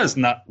 Avasarala is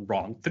not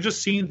wrong. They're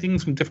just seeing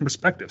things from different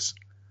perspectives.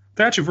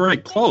 They're actually very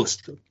close.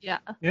 Yeah.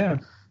 Yeah.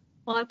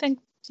 Well, I think,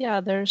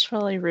 there's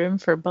probably room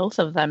for both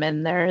of them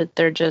in there.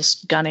 They're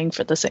just gunning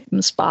for the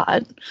same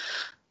spot.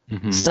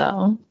 Mm-hmm.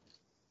 So,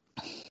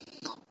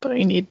 but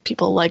we need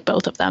people like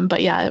both of them.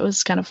 But yeah, it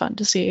was kind of fun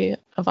to see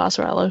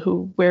Avasarala,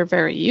 who we're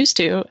very used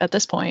to at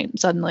this point,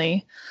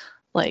 suddenly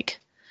like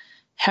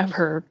have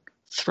her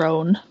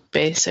throne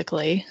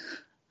basically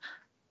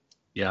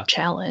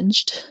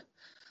challenged.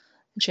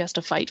 And she has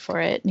to fight for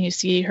it. And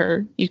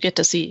you get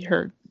to see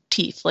her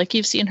teeth. Like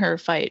you've seen her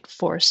fight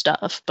for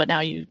stuff, but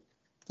now you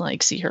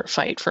like see her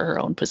fight for her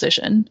own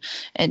position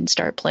and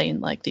start playing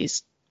like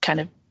these kind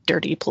of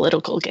dirty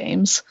political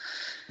games.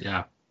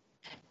 Yeah.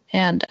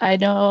 And I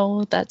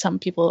know that some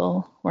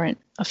people weren't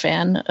a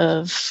fan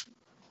of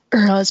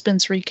her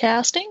husband's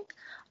recasting.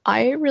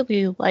 I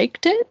really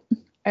liked it.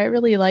 I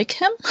really like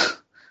him,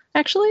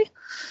 actually.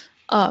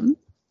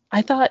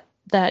 I thought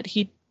that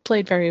he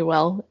played very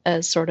well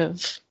as sort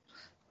of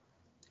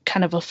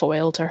kind of a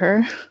foil to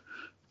her.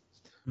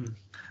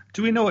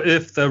 Do we know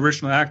if the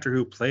original actor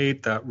who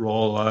played that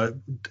role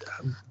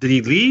did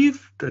he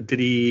leave?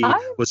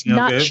 Was he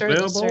not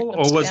available, sure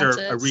or was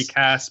there a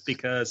recast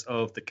because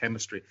of the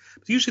chemistry?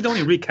 Usually, they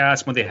only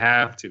recast when they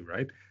have to,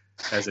 right?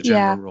 As a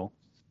general rule.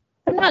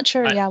 I'm not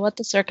sure. What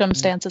the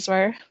circumstances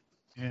were.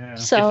 Yeah.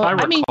 So If I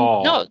I mean,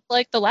 recall- no,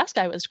 like the last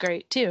guy was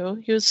great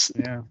too. He was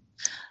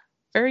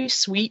very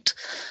sweet.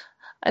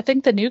 I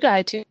think the new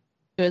guy too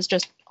is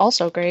just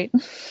also great.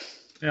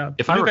 Yeah.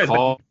 If I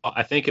recall,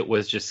 I think it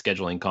was just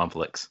scheduling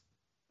conflicts.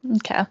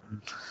 Okay.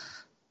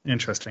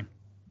 Interesting.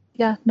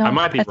 Yeah. No, I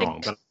might be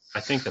wrong, but I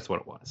think that's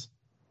what it was.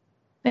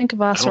 I think I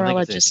don't think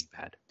Avasarala it's just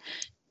anything bad.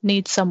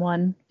 needs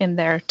someone in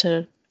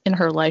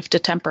her life to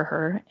temper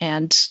her,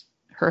 and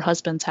her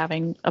husband's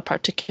having a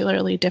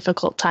particularly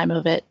difficult time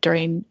of it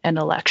during an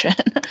election.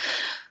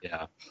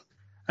 Yeah.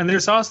 And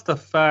there's also the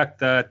fact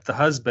that the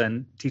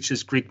husband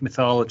teaches Greek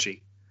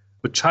mythology,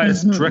 which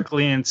ties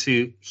directly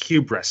into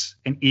hubris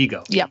and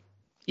ego. Yeah.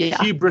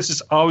 Hubris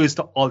is always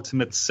the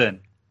ultimate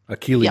sin.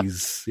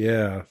 Achilles.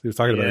 Yeah. He was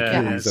talking about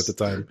Achilles at the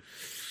time.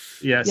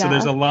 Yeah, so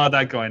there's a lot of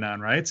that going on,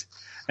 right?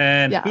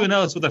 And who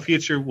knows what the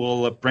future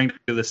will bring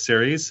to the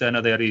series. I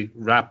know they already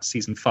wrapped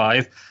season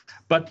 5,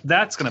 but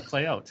that's going to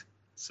play out.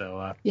 So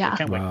I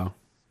can't wait.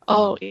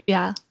 Oh,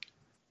 yeah.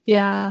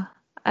 Yeah.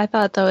 I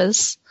thought that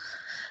was,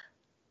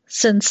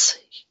 since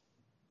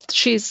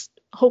she's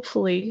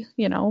hopefully,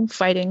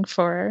 fighting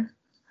for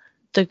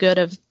the good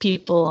of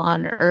people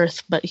on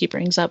Earth, but he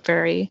brings up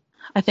very,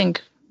 I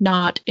think,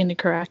 not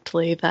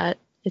incorrectly, that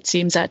it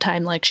seems at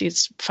time like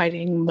she's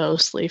fighting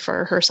mostly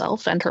for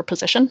herself and her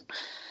position.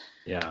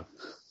 Yeah.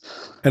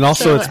 And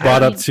also it's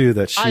brought up too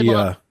that she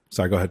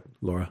sorry, go ahead,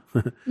 Laura.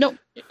 No,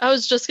 I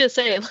was just gonna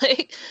say,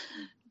 like,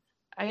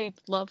 I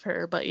love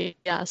her, but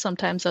yeah,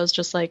 sometimes I was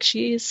just like,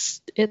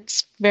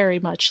 it's very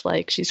much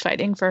like she's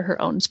fighting for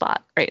her own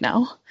spot right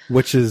now.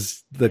 Which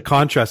is the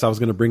contrast I was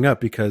going to bring up,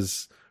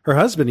 because her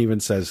husband even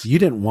says, you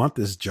didn't want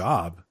this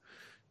job.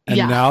 And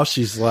now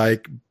she's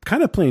like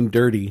kind of playing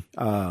dirty,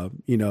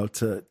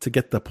 to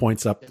get the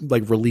points up,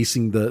 like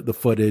releasing the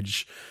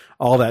footage,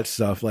 all that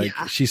stuff. Like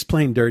she's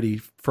playing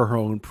dirty for her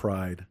own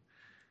pride.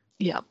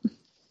 Yep.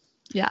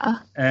 Yeah.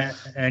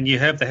 And you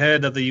have the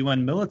head of the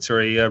UN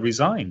military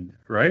resign,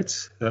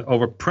 right?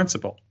 Over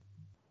principle.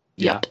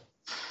 Yep.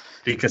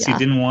 Because he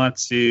didn't want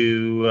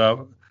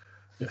to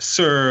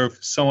serve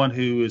someone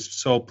who is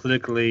so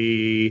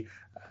politically,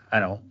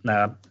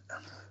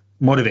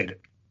 motivated.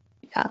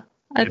 Yeah.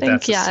 I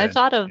think, I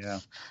thought of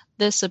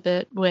this a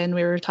bit when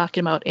we were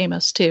talking about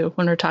Amos too,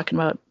 when we were talking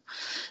about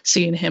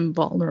seeing him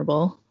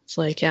vulnerable. It's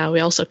like,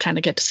 we also kind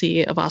of get to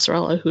see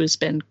Avasarala, who's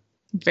been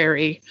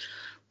very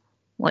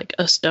like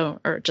a stone,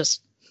 or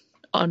just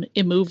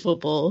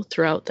immovable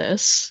throughout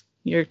this.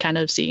 You're kind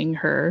of seeing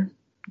her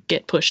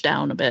get pushed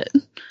down a bit.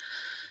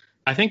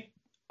 I think,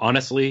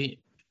 honestly,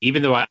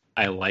 even though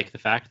I like the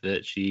fact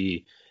that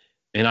she,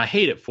 and I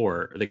hate it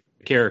for the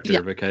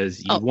character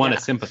because you want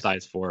to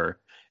sympathize for her,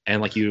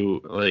 and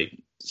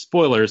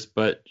spoilers,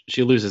 but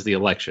she loses the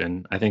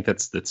election. I think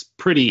that's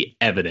pretty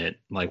evident.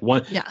 Like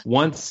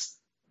once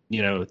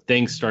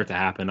things start to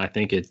happen, I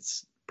think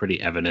it's pretty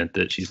evident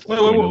that she's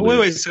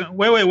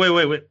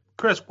wait,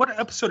 Chris, what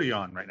episode are you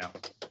on right now?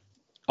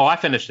 Oh, I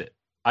finished it.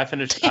 I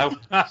watched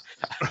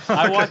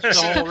the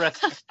whole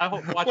rest. I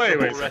watched the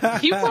whole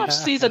rest. You watched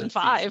season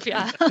 5,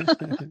 yeah.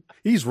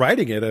 He's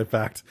writing it, in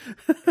fact.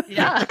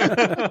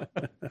 Yeah.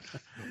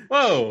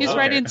 Whoa. He's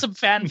writing some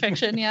fan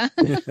fiction, yeah.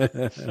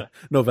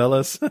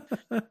 Novellas.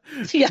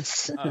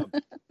 Yes.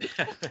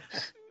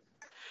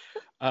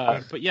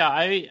 But yeah,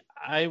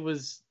 I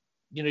was,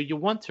 you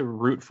want to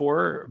root for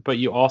her, but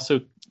you also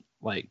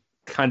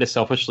kind of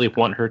selfishly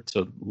want her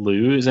to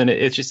lose, and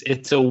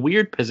it's a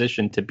weird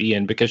position to be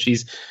in, because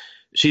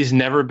she's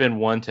never been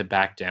one to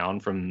back down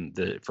from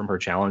her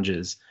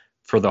challenges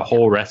for the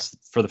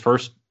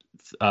first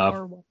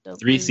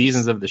 3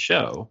 seasons of the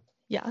show.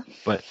 Yeah.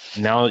 But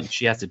now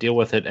she has to deal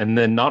with it, and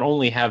then not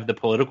only have the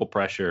political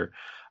pressure,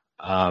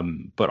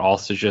 but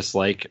also just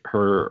like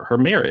her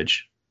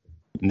marriage.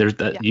 And there's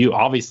that you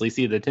obviously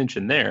see the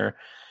tension there.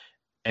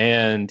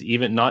 And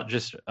even not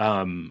just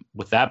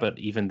with that, but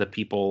even the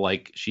people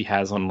she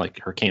has on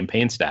her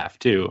campaign staff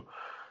too.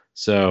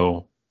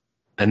 So,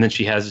 and then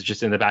she has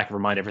just in the back of her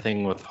mind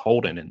everything with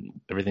Holden and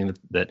everything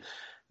that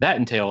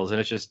entails, and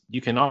it's just, you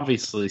can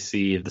obviously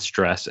see the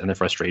stress and the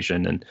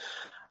frustration, and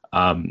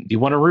you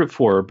want to root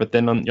for her, but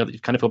then you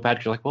kind of feel bad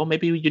because you're like, well,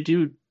 maybe you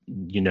do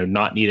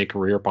not need a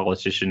career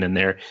politician in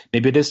there.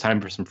 Maybe it is time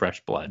for some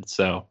fresh blood.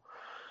 So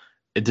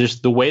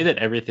just the way that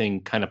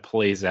everything kind of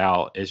plays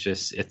out is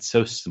just, it's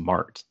so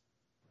smart.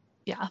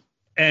 Yeah.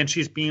 And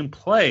she's being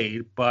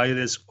played by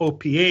this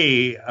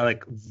OPA,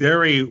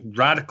 very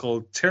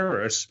radical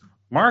terrorist,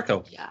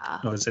 Marco. Yeah.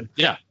 No, is it?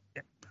 Yeah.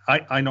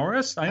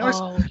 Inoris?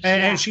 Oh,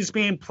 and she's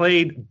being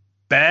played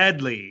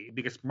badly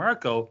because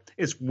Marco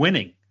is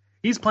winning.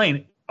 He's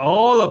playing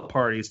all the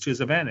parties to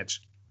his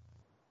advantage.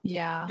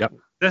 Yeah. Yep.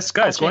 This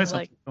guy's going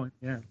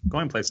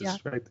places, Yeah.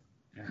 right?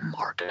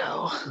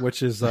 Marco.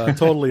 Which is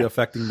totally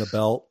affecting the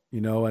belt,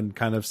 and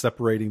kind of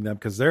separating them,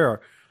 because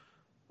there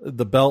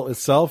the belt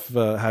itself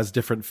has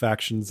different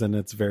factions, and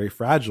it's very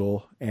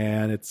fragile,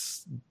 and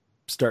it's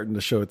starting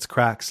to show its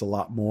cracks a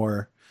lot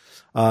more.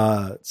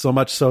 So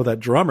much so that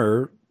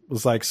Drummer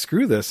was like,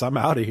 screw this, I'm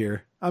out of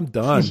here. I'm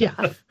done.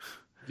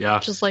 Yeah.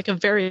 Just like a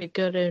very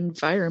good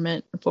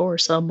environment for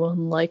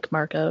someone like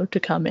Marco to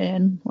come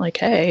in. Like,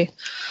 hey,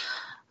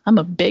 I'm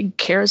a big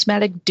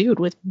charismatic dude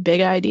with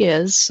big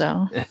ideas,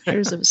 so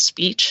here's a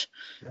speech.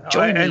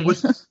 Join me.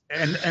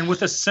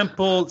 With a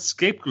simple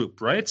escape group,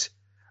 right?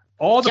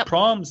 All the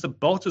problems the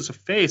Bolters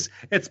face,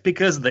 it's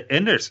because of the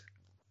Enders.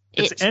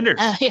 It's Enders.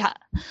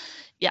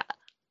 Yeah.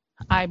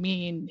 I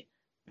mean,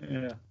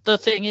 the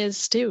thing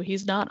is, too,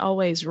 he's not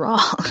always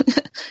wrong.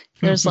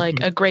 There's like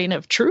a grain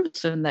of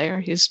truth in there.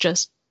 He's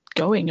just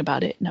going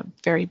about it in a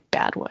very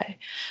bad way.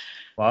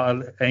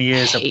 Well, and he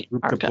is a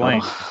group to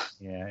blame.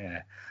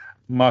 Yeah.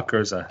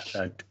 Marco's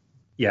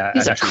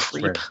he's a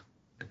creep.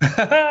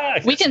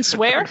 We can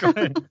swear?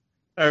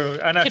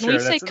 I'm not can sure. We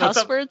say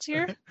cuss words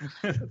here?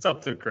 It's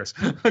up to Chris.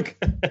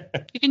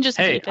 You can just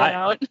keep it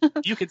out.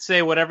 You could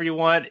say whatever you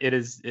want.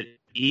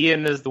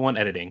 Ian is the one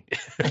editing.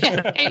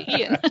 Hey,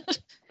 Ian.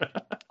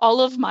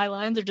 All of my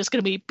lines are just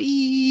going to be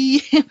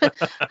beep.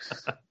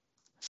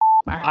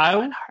 I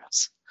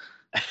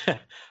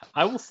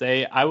will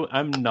say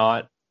I'm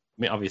not. I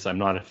mean, obviously, I'm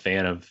not a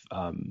fan of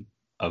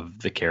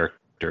the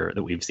character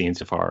that we've seen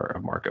so far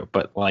of Marco,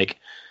 but like,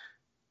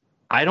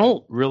 I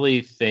don't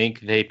really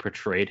think they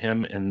portrayed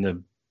him in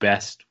the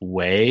best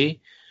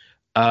way.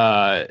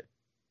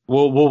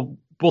 We'll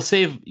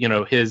save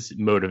his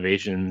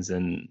motivations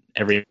and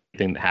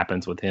everything that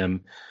happens with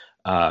him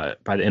by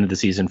the end of the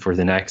season for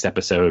the next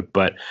episode.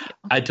 But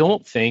I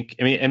don't think.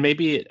 I mean, and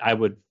maybe I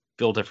would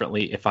feel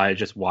differently if I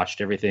just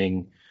watched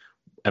everything,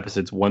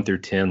 episodes 1 through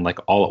 10, like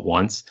all at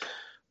once,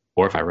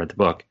 or if I read the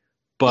book.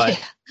 But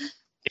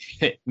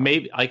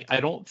maybe like I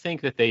don't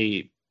think that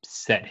they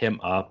set him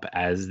up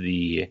as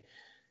a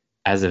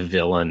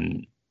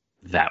villain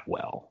that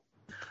well.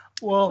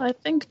 Well, I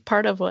think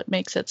part of what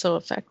makes it so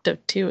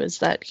effective too is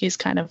that he's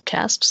kind of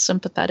cast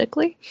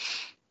sympathetically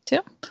too.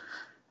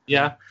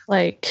 Yeah.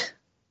 Like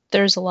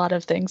there's a lot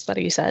of things that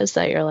he says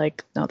that you're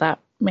like, no, that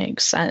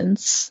makes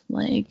sense.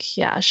 Like,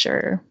 yeah,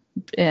 sure.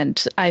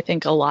 And I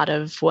think a lot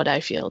of what I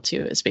feel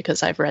too is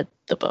because I've read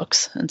the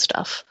books and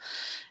stuff.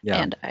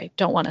 Yeah. And I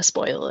don't want to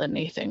spoil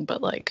anything,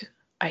 but like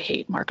I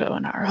hate Marco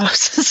Inaros.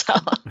 So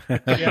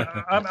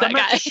I'm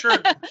not too sure.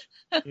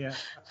 Yeah,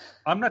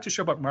 I'm not too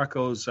sure about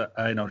Marco's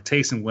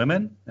taste in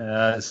women,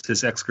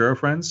 his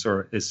ex-girlfriends,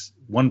 or his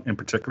one in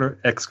particular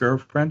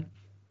ex-girlfriend.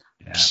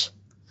 Yeah,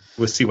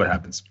 we'll see what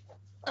happens.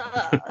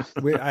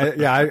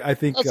 I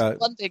think that's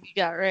one thing you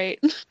got right.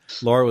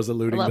 Laura was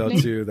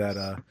alluding too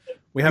that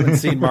we haven't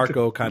seen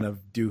Marco kind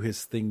of do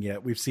his thing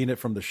yet. We've seen it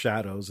from the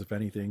shadows, if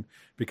anything,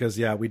 because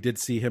we did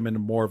see him in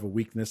more of a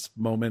weakness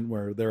moment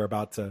where they're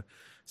about to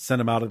send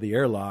him out of the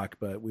airlock,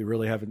 but we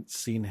really haven't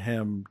seen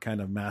him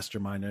kind of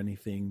mastermind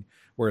anything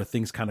where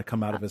things kind of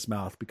come out of his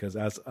mouth, because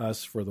as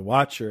us, for the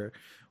watcher,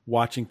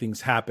 watching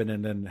things happen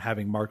and then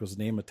having Marco's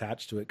name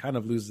attached to it kind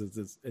of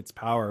loses its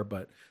power,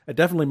 but it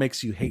definitely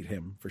makes you hate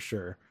him for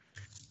sure.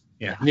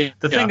 Yeah.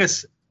 The thing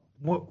is,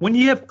 when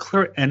you have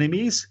clear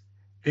enemies,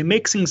 it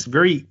makes things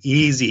very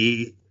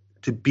easy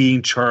to be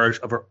in charge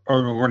of an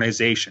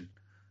organization,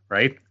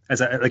 right? As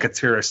a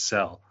terrorist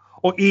cell,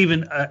 or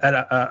even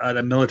at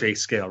a military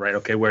scale, right?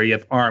 Okay, where you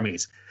have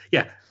armies.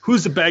 Yeah,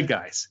 who's the bad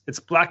guys? It's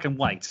black and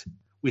white.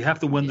 We have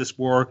to win this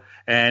war,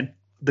 and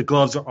the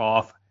gloves are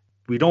off.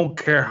 We don't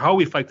care how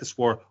we fight this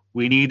war.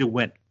 We need to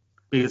win,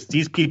 because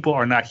these people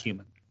are not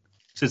human.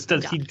 So it's the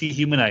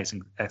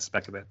dehumanizing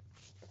aspect of it.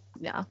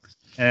 Yeah,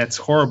 and it's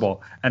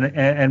horrible.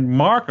 And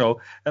Marco,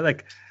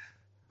 like,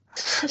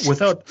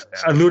 without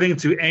alluding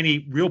to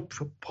any real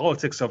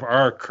politics of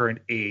our current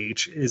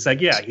age, is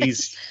like,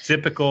 he's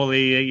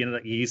typically,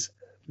 he's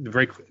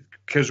very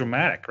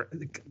charismatic.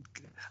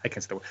 I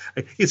can't say the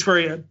word. He's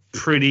very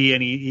pretty,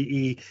 and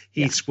he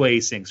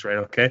sways things, right?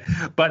 Okay,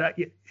 but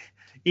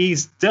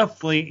he's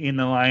definitely in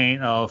the line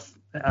of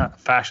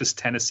fascist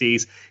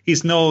tendencies.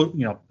 He's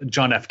no,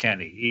 John F.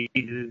 Kennedy.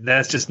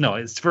 That's just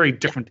it's very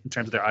different in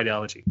terms of their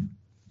ideology.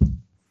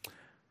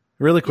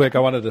 Really quick, I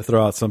wanted to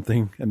throw out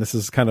something, and this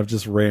is kind of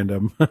just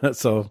random,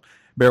 so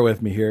bear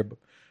with me here.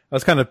 I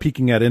was kind of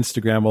peeking at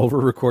Instagram while we're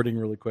recording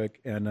really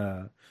quick, and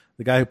the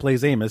guy who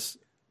plays Amos,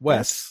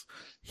 Wes,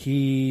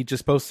 he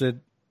just posted,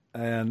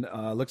 and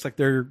looks like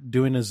they're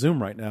doing a Zoom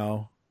right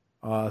now,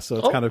 so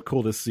it's kind of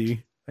cool to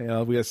see. We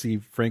got to see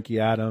Frankie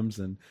Adams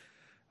and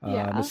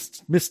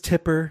Miss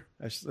Tipper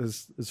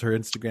is her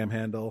Instagram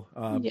handle.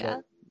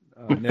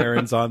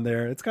 Naren's on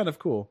there. It's kind of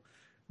cool.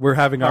 We're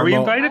having our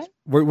invited?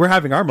 We're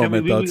having our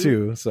moment though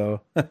too.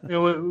 So,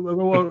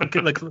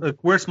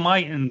 where's my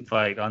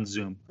invite on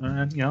Zoom?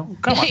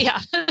 Come on. Yeah,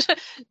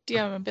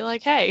 DM and be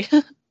like, hey,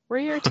 we're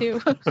here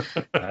too.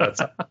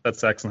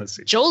 That's excellent.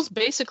 Joel's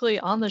basically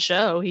on the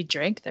show. He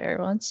drank there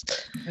once.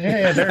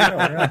 Yeah, there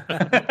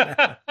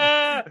you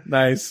go.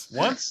 Nice.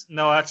 Once?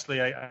 No,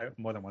 actually, I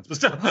more than once, but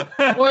still.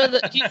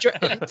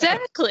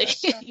 Exactly.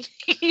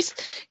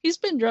 He's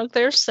been drunk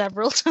there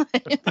several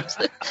times.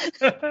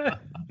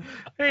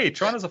 Hey,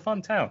 Toronto's a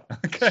fun town.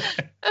 Okay,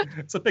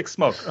 it's a big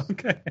smoke.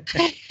 Okay.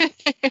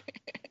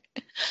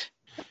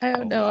 I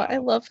don't know. Wow. I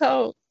love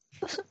how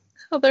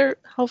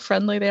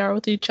friendly they are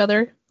with each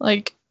other.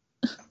 Like,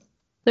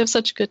 they have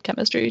such good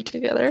chemistry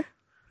together.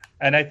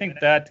 And I think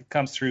that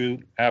comes through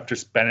after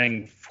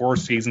spending 5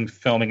 seasons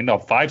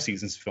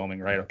filming,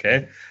 right?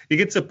 Okay. You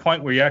get to a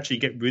point where you actually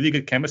get really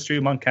good chemistry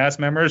among cast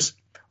members.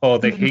 Oh,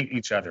 they hate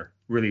each other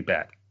really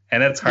bad.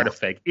 And that's hard to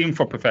fake, even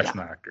for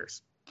professional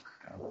actors.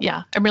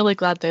 Yeah. I'm really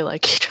glad they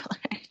like each other.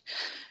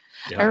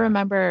 Yeah. I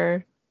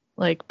remember,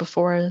 like,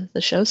 before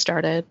the show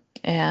started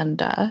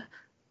and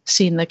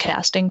seeing the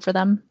casting for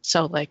them.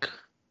 So, like,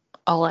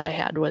 all I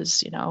had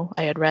was,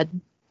 I had read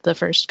the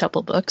first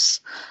couple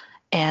books.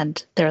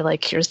 And they're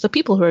like, here's the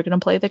people who are going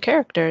to play the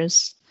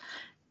characters.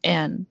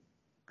 And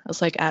I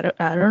was like, I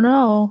don't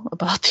know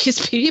about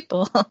these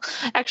people.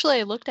 Actually,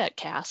 I looked at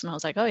Cass and I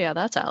was like, oh, yeah,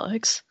 that's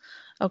Alex.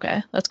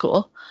 Okay, that's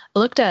cool. I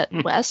looked at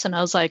Wes and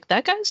I was like,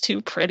 that guy's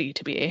too pretty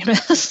to be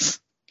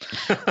Amos.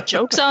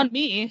 Joke's on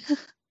me.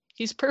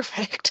 He's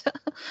perfect.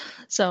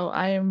 So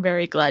I am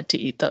very glad to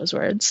eat those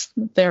words.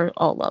 They're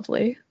all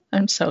lovely.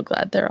 I'm so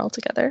glad they're all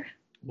together.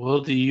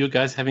 Well, do you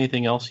guys have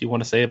anything else you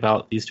want to say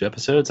about these 2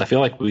 episodes? I feel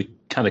like we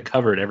kind of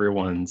covered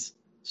everyone's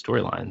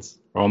storylines,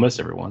 or almost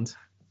everyone's.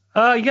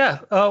 Yeah.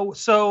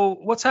 So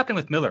what's happening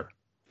with Miller?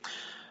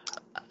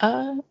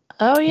 Oh,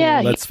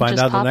 yeah. Let's find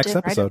out in the next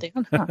episode.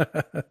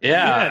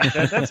 Yeah.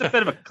 That's a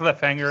bit of a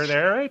cliffhanger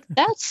there, right?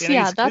 That's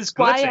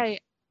why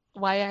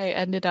I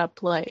ended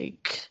up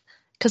like,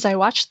 because I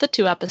watched the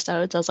 2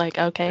 episodes. I was like,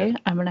 okay,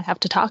 I'm going to have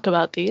to talk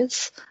about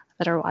these. I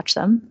better watch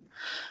them.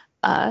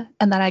 And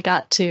then I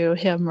got to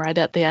him right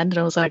at the end, and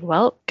I was like,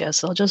 well,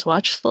 guess I'll just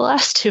watch the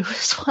last 2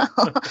 as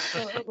well.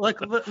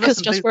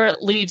 Because where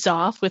it leaves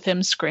off with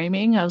him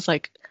screaming, I was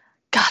like,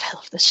 God, I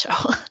love this show.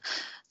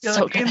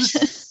 So good.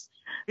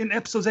 In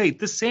episode 8,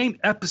 the same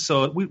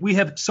episode, we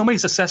have so many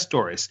success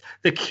stories.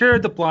 They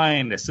cured the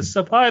blindness, they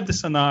survived the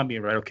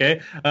tsunami, right?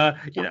 Okay.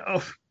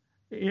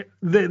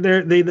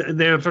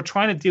 They're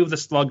trying to deal with the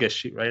slug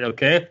issue, right?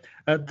 Okay,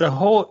 the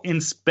whole in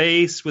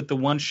space with the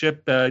one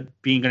ship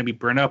being going to be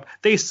burned up,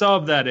 they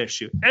solved that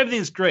issue.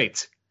 Everything's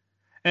great,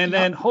 and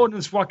then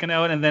Holden's walking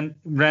out, and then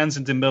runs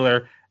into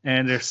Miller,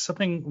 and there's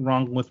something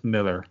wrong with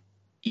Miller.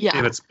 Yeah,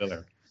 if it's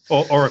Miller,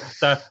 or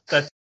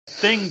that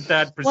thing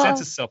that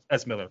presents itself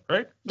as Miller,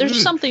 right?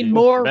 There's something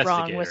more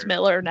wrong with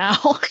Miller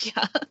now.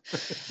 Yeah.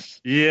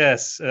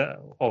 Yes.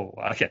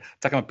 Okay.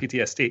 Talking about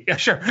PTSD. Yeah,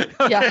 sure.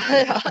 Okay.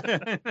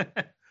 Yeah.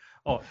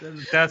 Oh,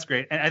 that's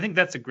great. And I think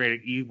that's a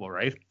great evil,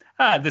 right?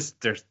 There's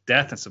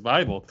death and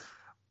survival,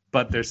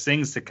 but there's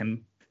things that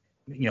can,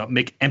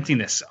 make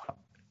emptiness.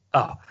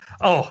 Oh,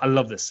 I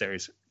love this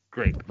series.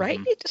 Great. Right?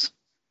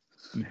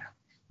 Yeah.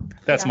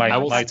 That's my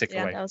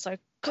takeaway. I was like,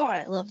 God,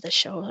 I love this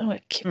show. I'm going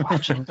to keep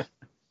watching.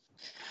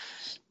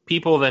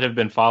 People that have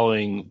been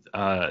following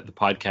the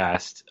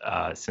podcast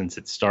since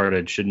it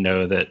started should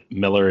know that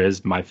Miller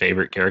is my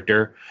favorite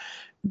character.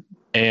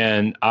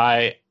 And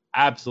I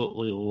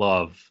absolutely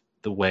love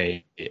the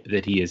way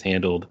that he is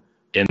handled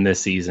in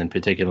this season,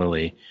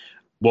 particularly.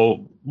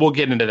 We'll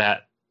get into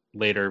that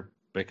later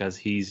because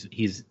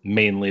he's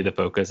mainly the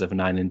focus of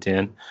 9 and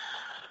 10.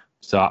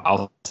 So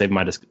I'll save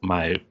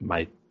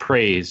my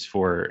praise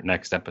for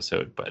next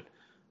episode, but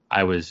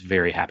I was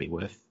very happy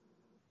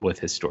with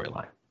his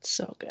storyline.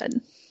 So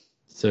good.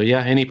 So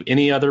yeah,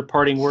 any other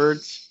parting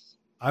words?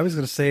 I was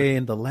going to say,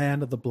 in the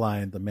land of the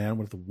blind, the man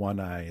with the one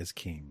eye is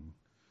king.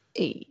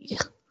 Hey.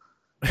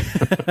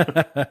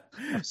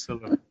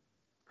 Absolutely.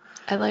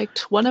 I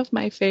liked one of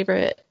my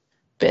favorite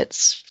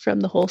bits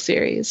from the whole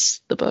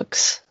series, the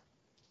books,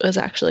 was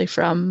actually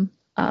from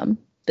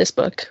this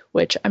book,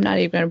 which I'm not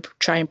even going to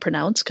try and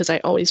pronounce because I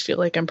always feel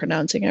like I'm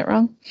pronouncing it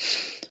wrong.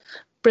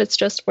 But it's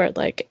just where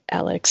like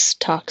Alex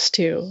talks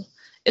to,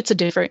 it's a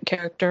different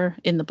character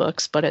in the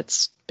books, but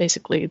it's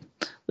basically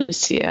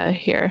Lucia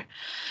here,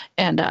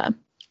 and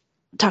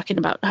talking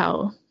about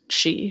how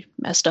she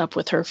messed up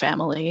with her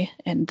family,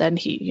 and then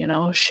he,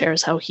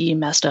 shares how he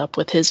messed up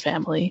with his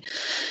family,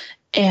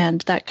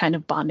 and that kind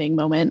of bonding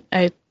moment.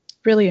 I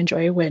really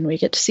enjoy when we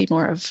get to see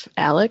more of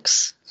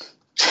Alex,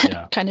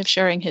 kind of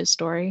sharing his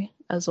story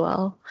as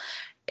well,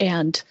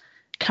 and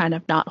kind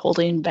of not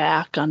holding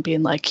back on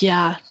being like,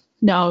 yeah,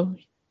 no,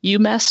 you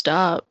messed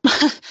up.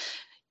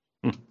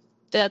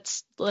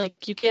 That's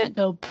like, you can't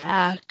go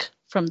back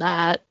from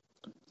that.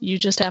 You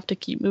just have to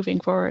keep moving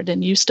forward,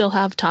 and you still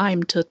have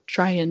time to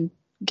try and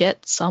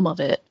get some of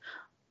it.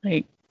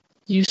 Like,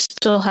 you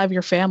still have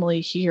your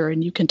family here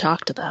and you can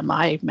talk to them.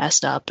 I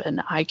messed up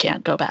and I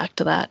can't go back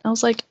to that. And I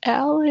was like,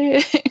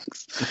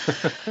 Alex,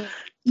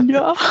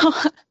 no.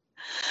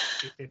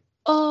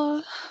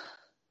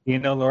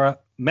 Laura,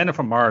 men are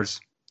from Mars.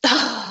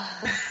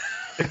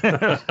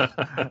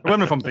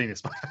 Women from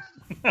Venus.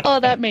 Oh,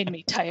 that made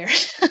me tired.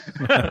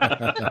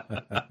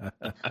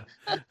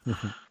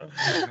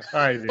 All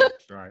right.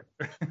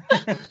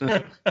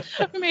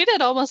 We made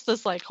it almost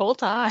this like whole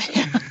time.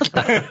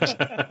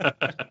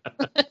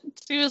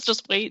 He was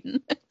just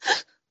waiting.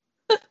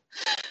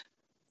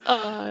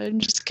 I'm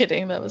just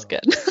kidding. That was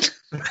good.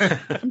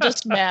 I'm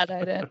just mad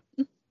I didn't.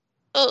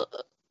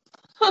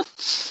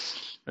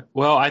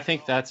 Well, I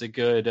think that's a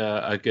good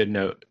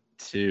note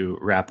to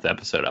wrap the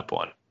episode up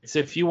on. So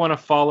if you want to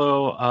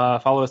follow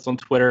us on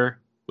Twitter,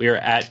 we are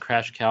at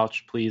Crash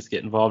Couch. Please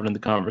get involved in the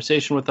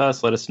conversation with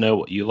us. Let us know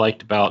what you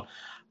liked about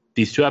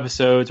these 2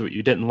 episodes, what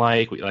you didn't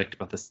like, what you liked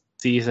about the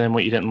season,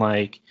 what you didn't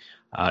like.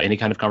 Any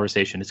kind of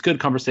conversation. It's good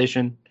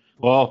conversation.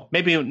 Well,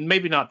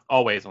 maybe not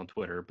always on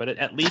Twitter, but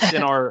at least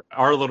in our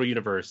little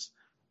universe,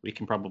 we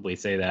can probably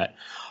say that.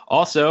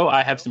 Also,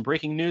 I have some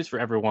breaking news for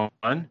everyone.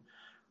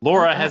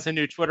 Laura has a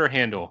new Twitter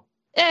handle.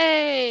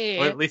 Yay!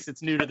 Or at least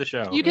it's new to the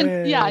show. You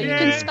can, you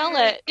can spell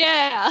it.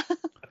 Yeah.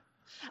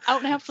 I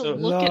don't have to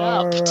look it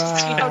up to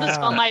see how to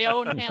spell my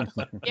own handle.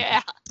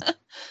 Yeah.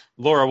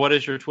 Laura, what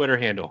is your Twitter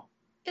handle?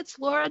 It's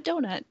Laura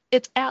Donut.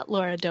 It's at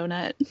Laura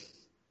Donut.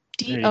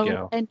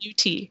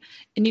 DONUT.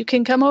 And you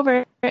can come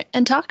over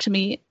and talk to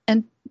me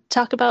and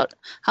talk about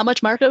how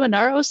much Marco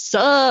Monaro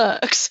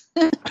sucks.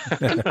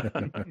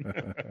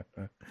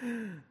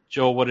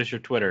 Joel, what is your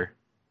Twitter?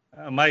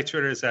 My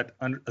Twitter is at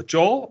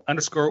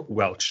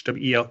Joel_Welch,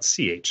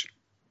 WELCH.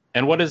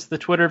 And what is the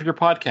Twitter of your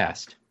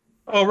podcast?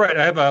 Oh, right.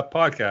 I have a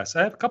podcast.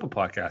 I have a couple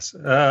podcasts.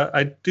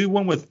 I do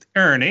one with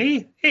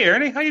Ernie. Hey,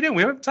 Ernie, how you doing?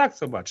 We haven't talked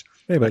so much.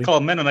 Hey, buddy. I call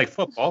it Men Who Like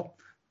Football.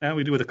 And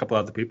we do with a couple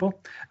other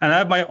people. And I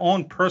have my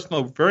own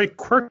personal, very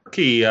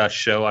quirky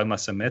show, I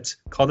must admit,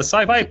 called the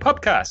Sci-Fi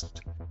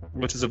Pubcast,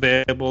 which is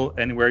available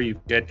anywhere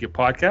you get your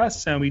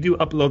podcasts. And we do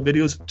upload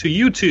videos to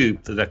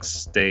YouTube the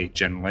next day,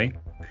 generally.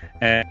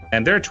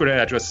 And their Twitter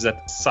address is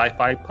at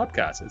Sci-Fi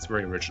Pubcast. It's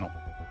very original.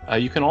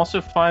 You can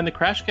also find the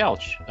Crash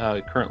Couch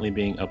currently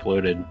being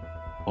uploaded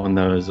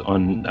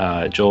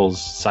on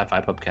Joel's Sci-Fi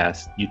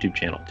Pubcast YouTube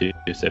channel too.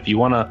 So if you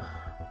want to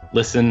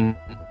listen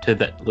to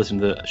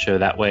the show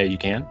that way, you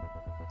can.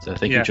 So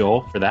thank you,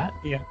 Joel, for that.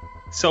 Yeah.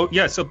 So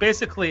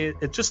basically,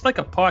 it's just like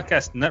a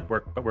podcast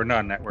network, but we're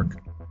not a network.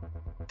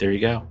 There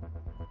you go.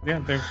 Yeah,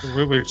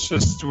 we're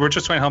just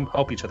trying to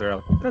help each other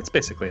out. That's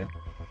basically it.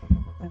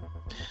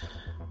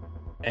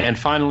 And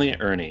finally,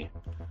 Ernie.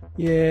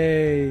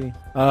 Yay. You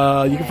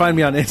can find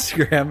me on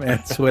Instagram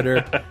and Twitter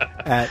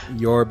at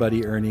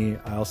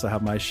YourBuddyErnie. I also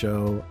have my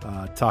show,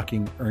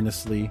 Talking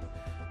Earnestly.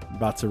 I'm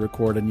about to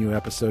record a new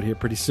episode here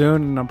pretty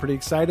soon, and I'm pretty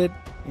excited.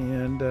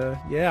 And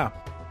yeah.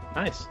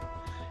 Nice.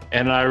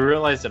 And I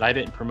realized that I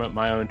didn't promote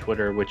my own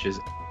Twitter, which is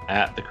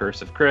at The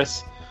Curse of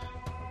Chris.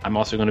 I'm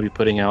also going to be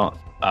putting out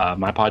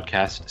my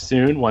podcast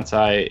soon once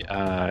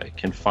I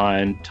can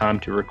find time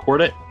to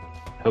record it.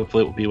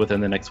 Hopefully it will be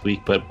within the next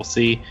week, but we'll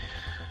see.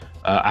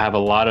 I have a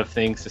lot of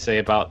things to say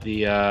about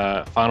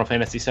the Final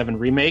Fantasy VII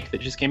Remake that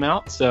just came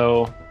out.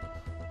 So,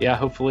 yeah,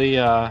 hopefully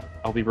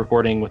I'll be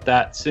recording with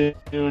that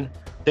soon.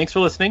 Thanks for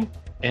listening,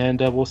 and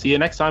we'll see you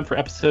next time for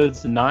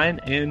episodes 9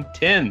 and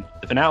 10,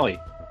 the finale.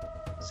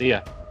 See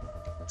ya.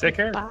 Take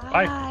care.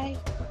 Bye.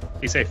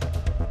 Be safe.